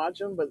back and watch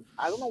them. But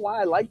I don't know why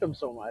I liked them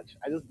so much.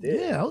 I just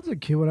did. Yeah, I was a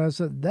kid when I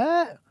said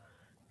that.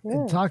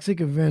 And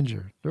Toxic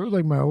Avenger. They were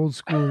like my old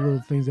school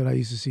little things that I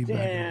used to see back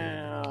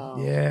then.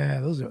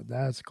 Yeah,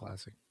 that's a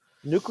classic.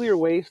 Nuclear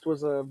waste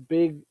was a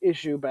big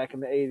issue back in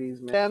the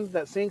 80s, man. Sand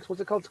that sinks,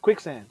 what's it called? It's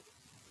quicksand.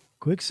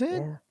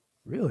 Quicksand? Yeah.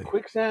 Really?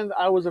 Quicksand,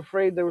 I was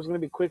afraid there was going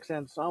to be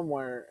quicksand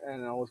somewhere,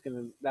 and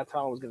that's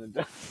how I was going to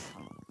die.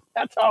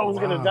 That's how I was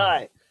going to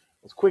die. It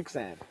was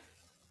quicksand.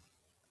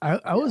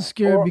 I was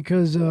scared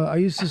because I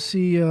used to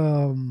see...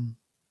 oh,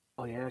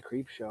 yeah,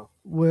 Creep Show.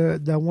 Where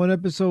that one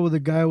episode where the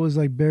guy was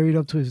like buried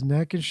up to his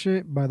neck and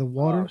shit by the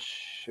water. Oh,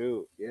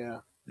 shoot, yeah.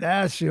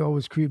 That shit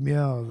always creeped me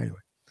out. Anyway.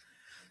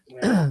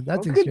 Yeah. that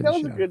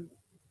was a good,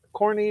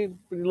 corny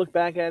when you look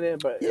back at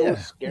it, but it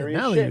was scary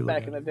as shit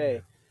back in the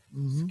day.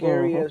 Mm-hmm.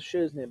 Scary as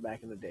shiznit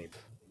back in the day.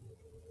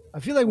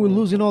 I feel like we're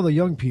losing all the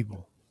young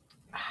people.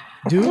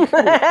 Dude?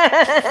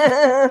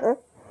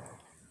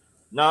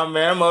 Nah,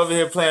 man, I'm over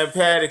here playing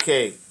patty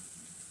cake.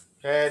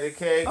 Patty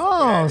cake.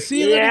 Oh,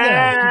 see, look at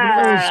that.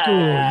 Keep it old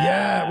school.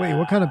 Yeah. Wait,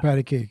 what kind of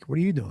patty cake? What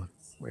are you doing?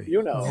 Wait,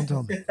 don't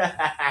tell me.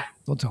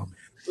 Don't tell me.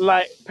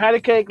 Like patty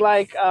cake,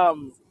 like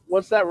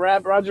what's that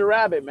rap? Roger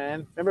Rabbit,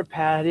 man. Remember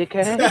patty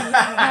cake?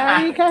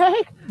 Patty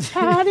cake?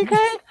 Patty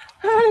cake?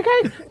 Patty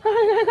cake?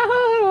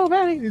 Oh,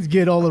 patty. Just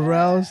get all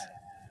aroused.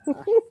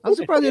 I'm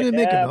surprised they didn't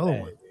make another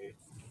one.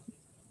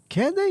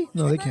 Can they?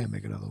 No, they can't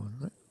make another one.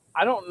 Right?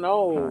 I don't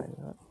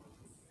know.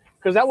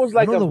 Because that was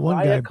like a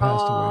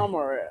Viacom,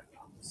 or it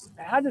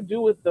had to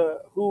do with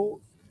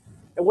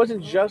it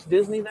wasn't just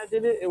Disney that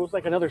did it. It was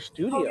like another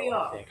studio,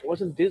 I think. It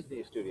wasn't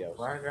Disney Studios.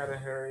 Why I gotta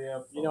hurry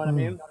up? You know what I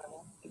mean?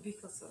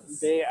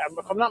 They,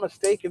 if I'm not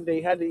mistaken,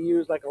 they had to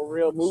use like a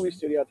real movie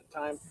studio at the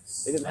time.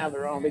 They didn't have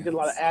their own. They did a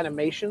lot of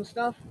animation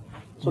stuff,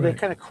 so they Right.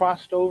 kind of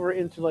crossed over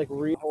into like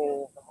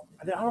real.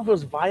 I don't know if it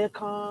was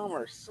Viacom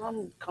or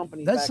some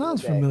company That back in the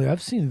sounds day. familiar.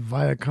 I've seen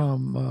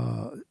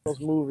Viacom. Those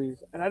movies,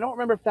 and I don't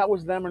remember if that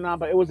was them or not,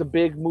 but it was a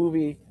big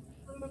movie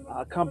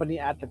company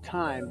at the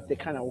time. They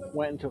kind of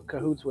went into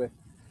cahoots with.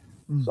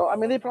 So I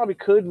mean, they probably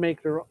could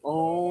make their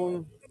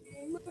own.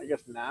 I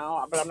guess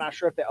now, but I'm not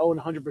sure if they own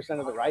 100%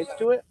 of the rights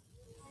to it.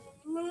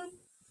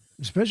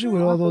 Especially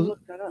with I'll all have to those.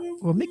 look that up.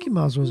 Well, Mickey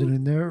Mouse wasn't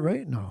in there,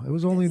 right? No, it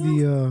was only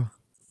the.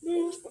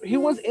 He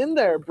was in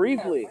there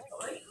briefly.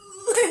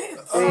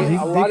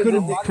 They could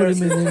have put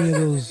him in any of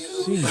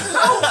those scenes.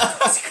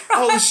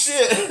 Oh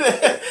shit!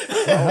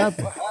 What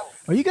happened?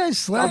 Are you guys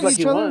slapping like each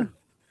he other? won.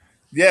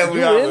 Yeah, Did we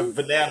you are win? with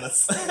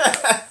bananas.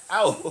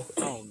 Ow!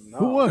 Oh no!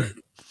 Who won?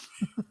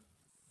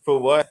 For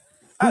what?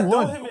 Who Don't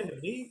won? hit me in the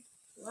meat.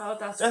 Well,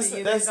 that's That's for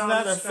you. that's They got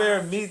not a a fair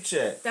scratch. meat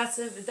check. That's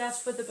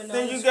for the banana.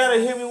 Then you gotta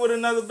scratch. hit me with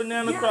another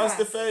banana across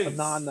the face.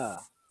 Banana.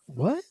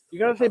 What? You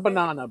gotta say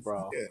banana,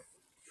 bro. Yeah.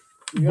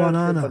 You gotta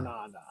say Banana.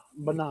 banana.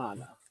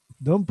 Banana.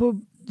 Don't put.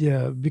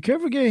 Yeah, be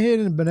careful getting hit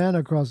in a banana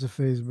across the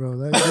face, bro.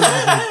 That gives you,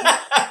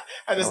 like,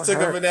 I just took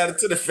a banana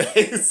to the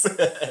face.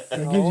 that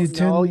gives you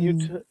 10, No,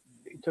 you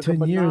took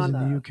 10 a years in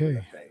banana the to UK.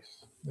 the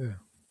face. Yeah.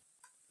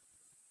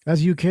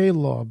 That's UK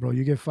law, bro.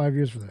 You get 5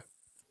 years for that.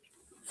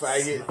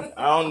 5 years.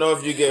 I don't know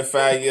if you get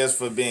 5 years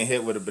for being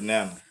hit with a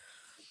banana.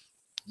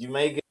 You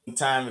may get some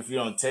time if you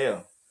don't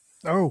tell.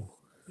 Oh.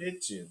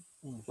 Hit you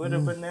with a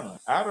banana.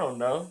 I don't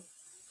know.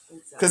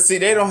 Cause see,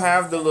 they don't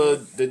have they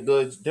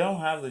don't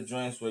have the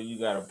joints where you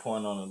gotta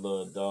point on a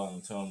little dog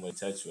and tell them what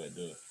touch you at,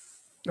 do it.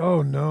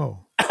 Oh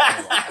no.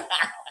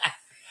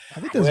 I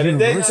think that's Where did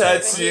they universal.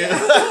 touch you? Yeah,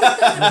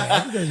 I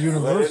think that's Where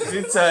universal.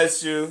 did they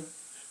touch you?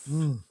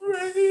 Mm.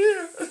 Right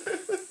here.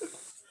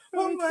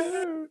 Oh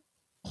my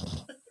God.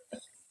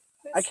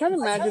 I can't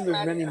imagine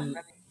there's many.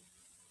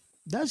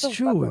 That's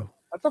true.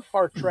 That's a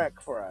far trek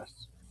for us.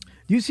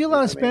 Do you see a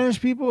lot of Spanish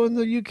people in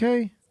the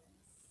UK?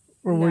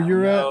 Or where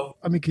you're at? No.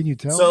 I mean, can you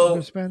tell So-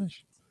 they're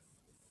Spanish?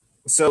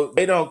 So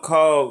they don't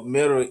call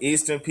Middle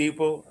Eastern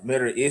people.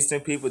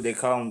 They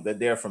call them that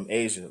they're from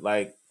Asia,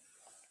 like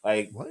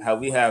how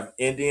we have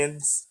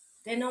Indians.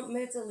 They're not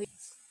Middle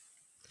East.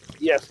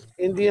 Yes,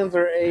 Indians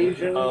are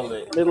Asians. Call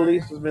it- Middle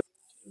East is Middle.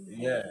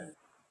 Yeah.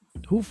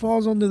 Who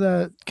falls under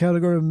that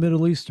category of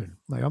Middle Eastern?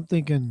 Like I'm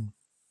thinking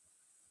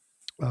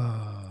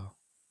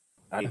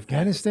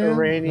Afghanistan?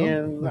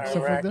 Iranian, No? Like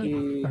stuff like that?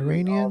 Iraqi,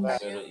 Iranians? all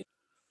that.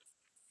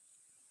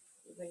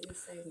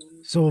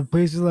 So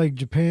places like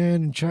Japan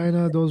and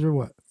China, those are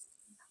what?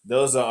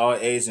 Those are all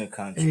Asian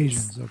countries.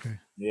 Asians, okay.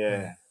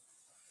 Yeah.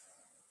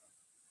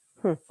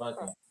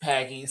 Fucking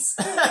Paggies.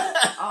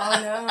 Oh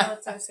no,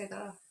 don't say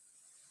that.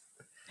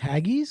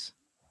 Haggies?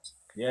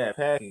 Yeah,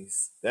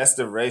 Paggies. That's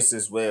the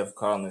racist way of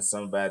calling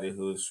somebody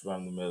who's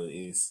from the Middle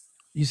East.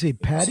 You say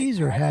patties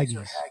or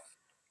haggies?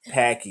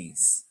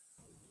 Packies.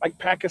 Like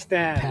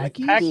Pakistan. Like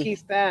Packies?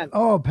 Pakistan.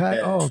 Oh,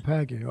 Yeah.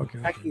 Packie. Okay.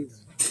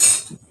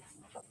 Pakis.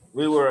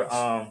 We were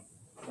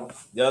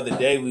the other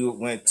day we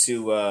went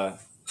to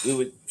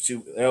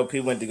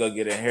LP went to go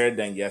get her hair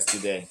done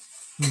yesterday.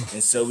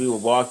 And so we were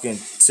walking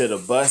to the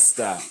bus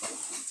stop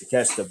to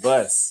catch the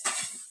bus.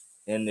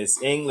 And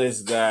this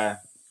English guy,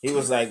 he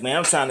was like, "Man,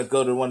 I'm trying to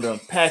go to one of them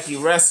Packy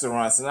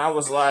restaurants." And I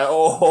was like,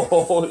 "Oh,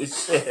 holy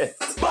shit."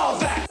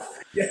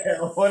 Yeah,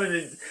 one of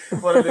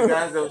the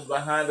guys that was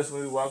behind us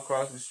when we walked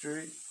across the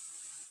street.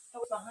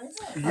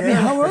 I mean,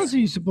 how else are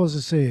you supposed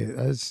to say it?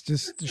 It's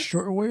just a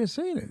shorter way of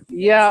saying it.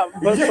 Yeah,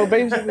 but so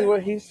basically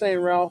what he's saying,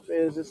 Ralph,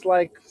 is it's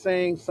like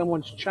saying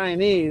someone's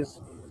Chinese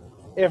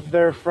if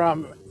they're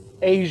from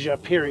Asia,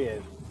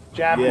 period.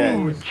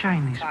 Japanese. Yeah.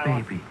 Chinese,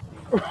 baby.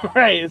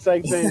 Right, it's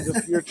like saying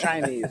just you're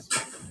Chinese.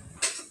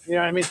 You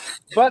know what I mean?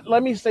 But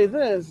let me say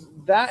this,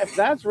 that if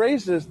that's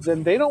racist,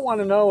 then they don't want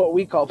to know what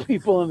we call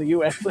people in the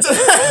US. Oh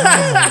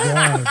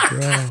my God,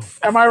 bro.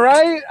 Am I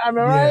right?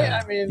 Right?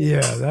 I mean,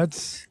 yeah,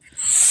 that's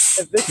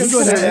if they we go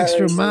consider that that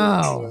extra racist,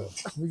 mile.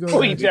 We go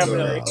we that extra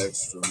definitely. mile.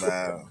 Extra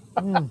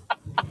mile.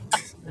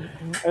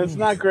 And it's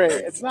not great.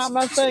 It's not. I'm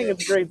not saying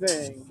it's a great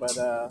thing, but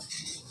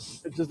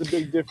it's just a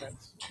big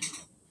difference.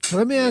 So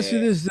let me ask you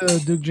this,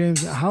 Duke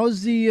James.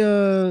 How's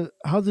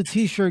the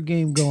T-shirt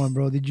game going,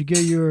 bro? Did you get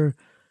your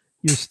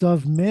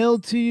stuff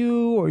mailed to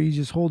you, or are you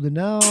just holding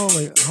out?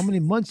 Like, how many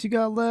months you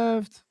got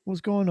left?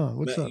 What's going on?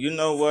 What's Man, up? you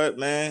know what,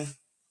 man?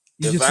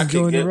 You If just I could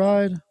enjoying the get-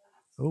 ride?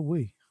 Oh,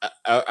 wait.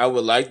 I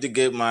would like to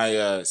get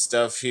my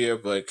stuff here,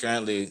 but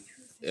currently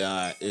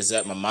it's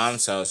at my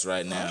mom's house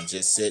right now,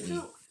 just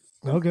sitting.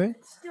 Okay.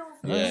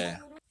 Yeah.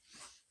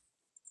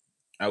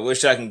 I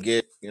wish I can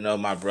get,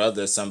 my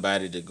brother or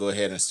somebody to go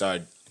ahead and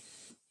start,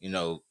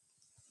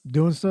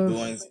 Doing stuff?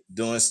 doing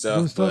stuff.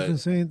 Doing stuff but and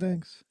saying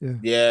things? Yeah.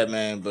 yeah,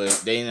 man, but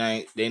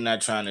they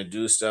not trying to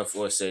do stuff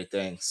or say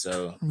things.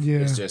 So Yeah,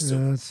 it's just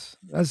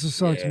that's just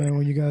sucks, yeah. man,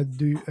 when you gotta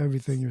do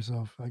everything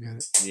yourself. I get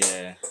it.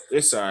 yeah.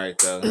 It's all right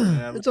though. You know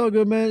what I mean? It's all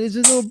good, man. It's a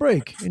little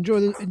break. Enjoy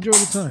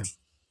the time.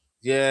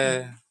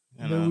 Yeah.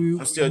 You But know, we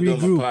I'm still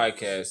doing my regroup.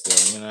 podcast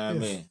though. You know what I Yeah.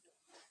 mean?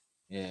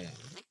 Yeah,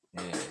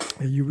 yeah,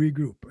 And you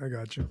regroup. I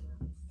got you.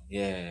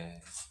 yeah,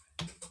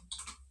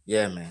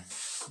 yeah, man.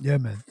 Yeah,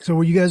 man. So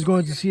were you guys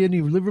going to see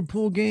any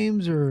Liverpool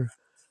games or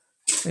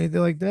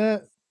anything like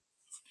that?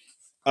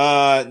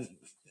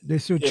 They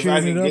still If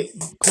I cheering it could up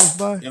get, close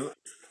by? if,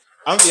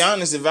 I'll be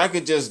honest. If I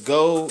could just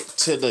go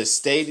to the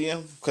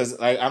stadium, because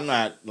like I'm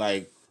not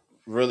like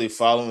really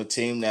following the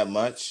team that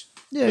much,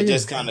 Yeah, but yeah.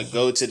 just kind of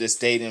go to the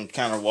stadium,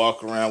 kind of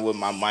walk around with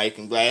my mic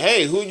and be like,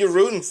 "Hey, who you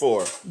rooting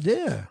for?"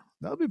 Yeah.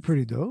 That would be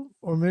pretty dope.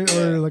 Or maybe Yeah,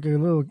 or like a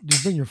little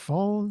just bring your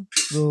phone,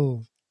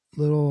 little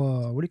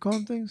what do you call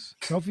them things?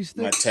 Selfie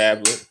my stick?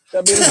 tablet.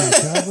 They'll be Yeah, like, your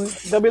tablet.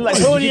 they'll be like, Why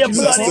did who you do get you your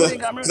new bloody phone?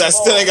 think I'm Because rooting I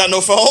still ain't for? got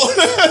no phone.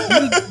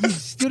 You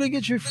still didn't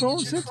get your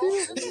phone sent to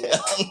you?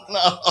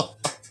 No.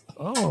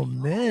 Oh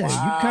man,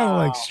 you kind of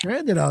like Wow.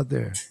 stranded out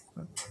there.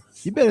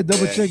 You better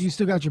double Yeah, check you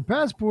still got your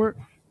passport.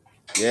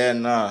 yeah,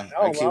 nah.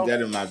 I Oh, keep well.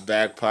 that in my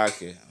back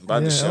pocket. I'm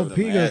about to Yeah, shove it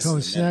in my LP gonna ass come in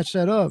and a minute. snatch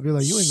that up. You're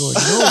like, you ain't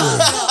going nowhere.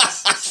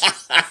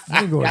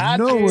 You ain't going Got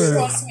nowhere.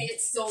 you. Trust me,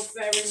 it's so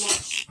very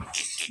much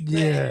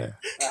Yeah,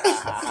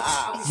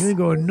 I'll you ain't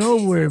going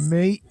nowhere,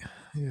 mate.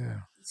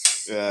 Yeah.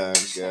 Oh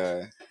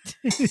god,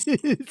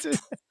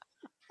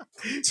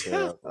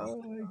 terrible.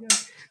 Oh my god.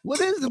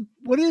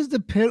 What is the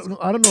pen?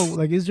 I don't know.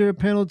 Like, is there a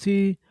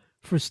penalty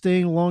for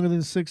staying longer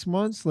than 6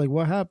 months? Like,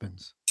 what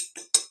happens?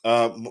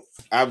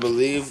 I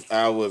believe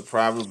I would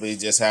probably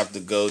just have to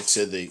go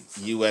to the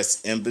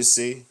U.S.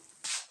 Embassy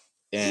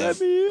and Let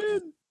me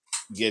in.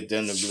 get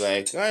them to be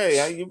like, "Hey,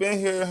 how you been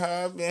here?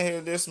 How I've been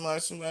here this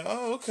much?" I'm like,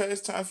 "Oh, okay,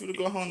 it's time for you to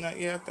go home now."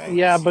 Yeah,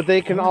 Yeah, thanks. but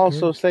they can Okay.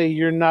 also say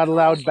you're not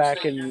allowed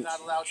back in.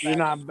 You're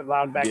not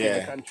allowed back in the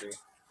Yeah, country.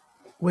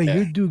 Wait,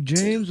 you're yeah, Duke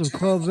James of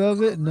Club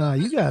Velvet? Nah,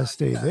 you gotta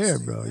stay there,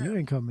 bro. You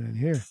ain't coming in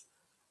here.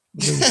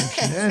 Bringing some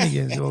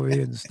shenanigans over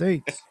here in the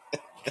states.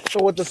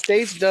 So what the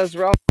states does,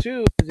 Ralph,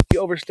 too, is if you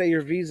overstay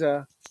your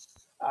visa,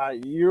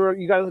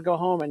 you got to go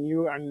home and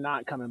you are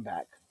not coming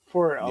back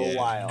for a yeah,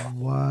 while,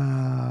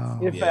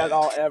 if Wow. at yeah,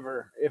 all,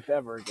 ever, if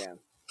ever again.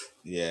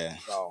 yeah.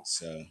 So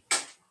So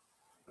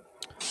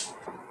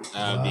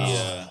I'll be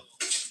Wow.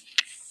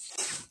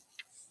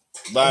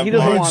 by he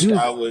doesn't Hey, March. want Duke.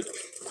 I that. would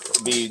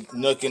be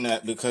looking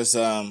at because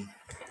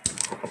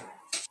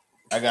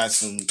I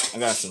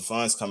got some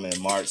funds coming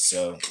in March,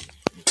 so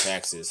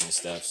taxes and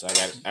stuff. So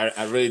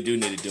I really do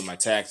need to do my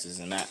taxes,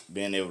 and not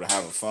being able to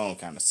have a phone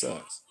kind of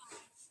sucks.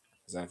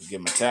 Cause I can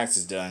get my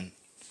taxes done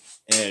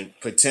and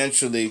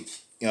potentially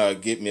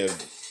give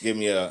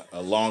me a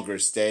longer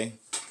stay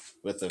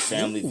with a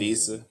family Ooh.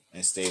 visa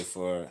and stay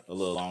for a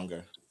little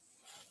longer.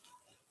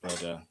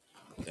 But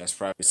that's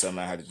probably something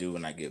I have to do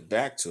when I get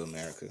back to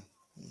America.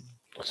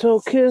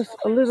 So kiss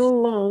a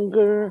little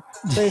longer,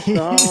 say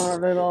star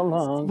a little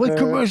What longer.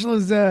 commercial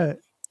is that?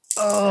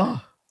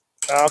 Oh,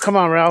 Oh, come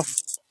on, Ralph.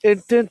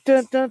 It dun,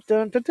 dun, dun,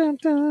 dun, dun, dun,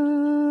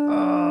 dun.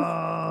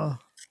 uh,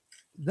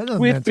 that's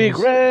not With Big mentals.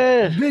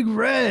 Red. Big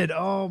Red.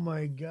 Oh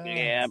my god.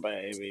 Yeah,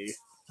 baby.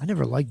 I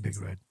never liked Big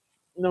Red.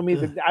 No, me.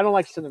 Ugh. I don't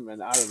like cinnamon.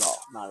 Not at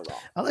all. Not at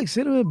all. I like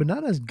cinnamon, but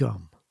not as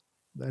gum.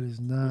 That is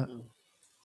not. Mm-mm.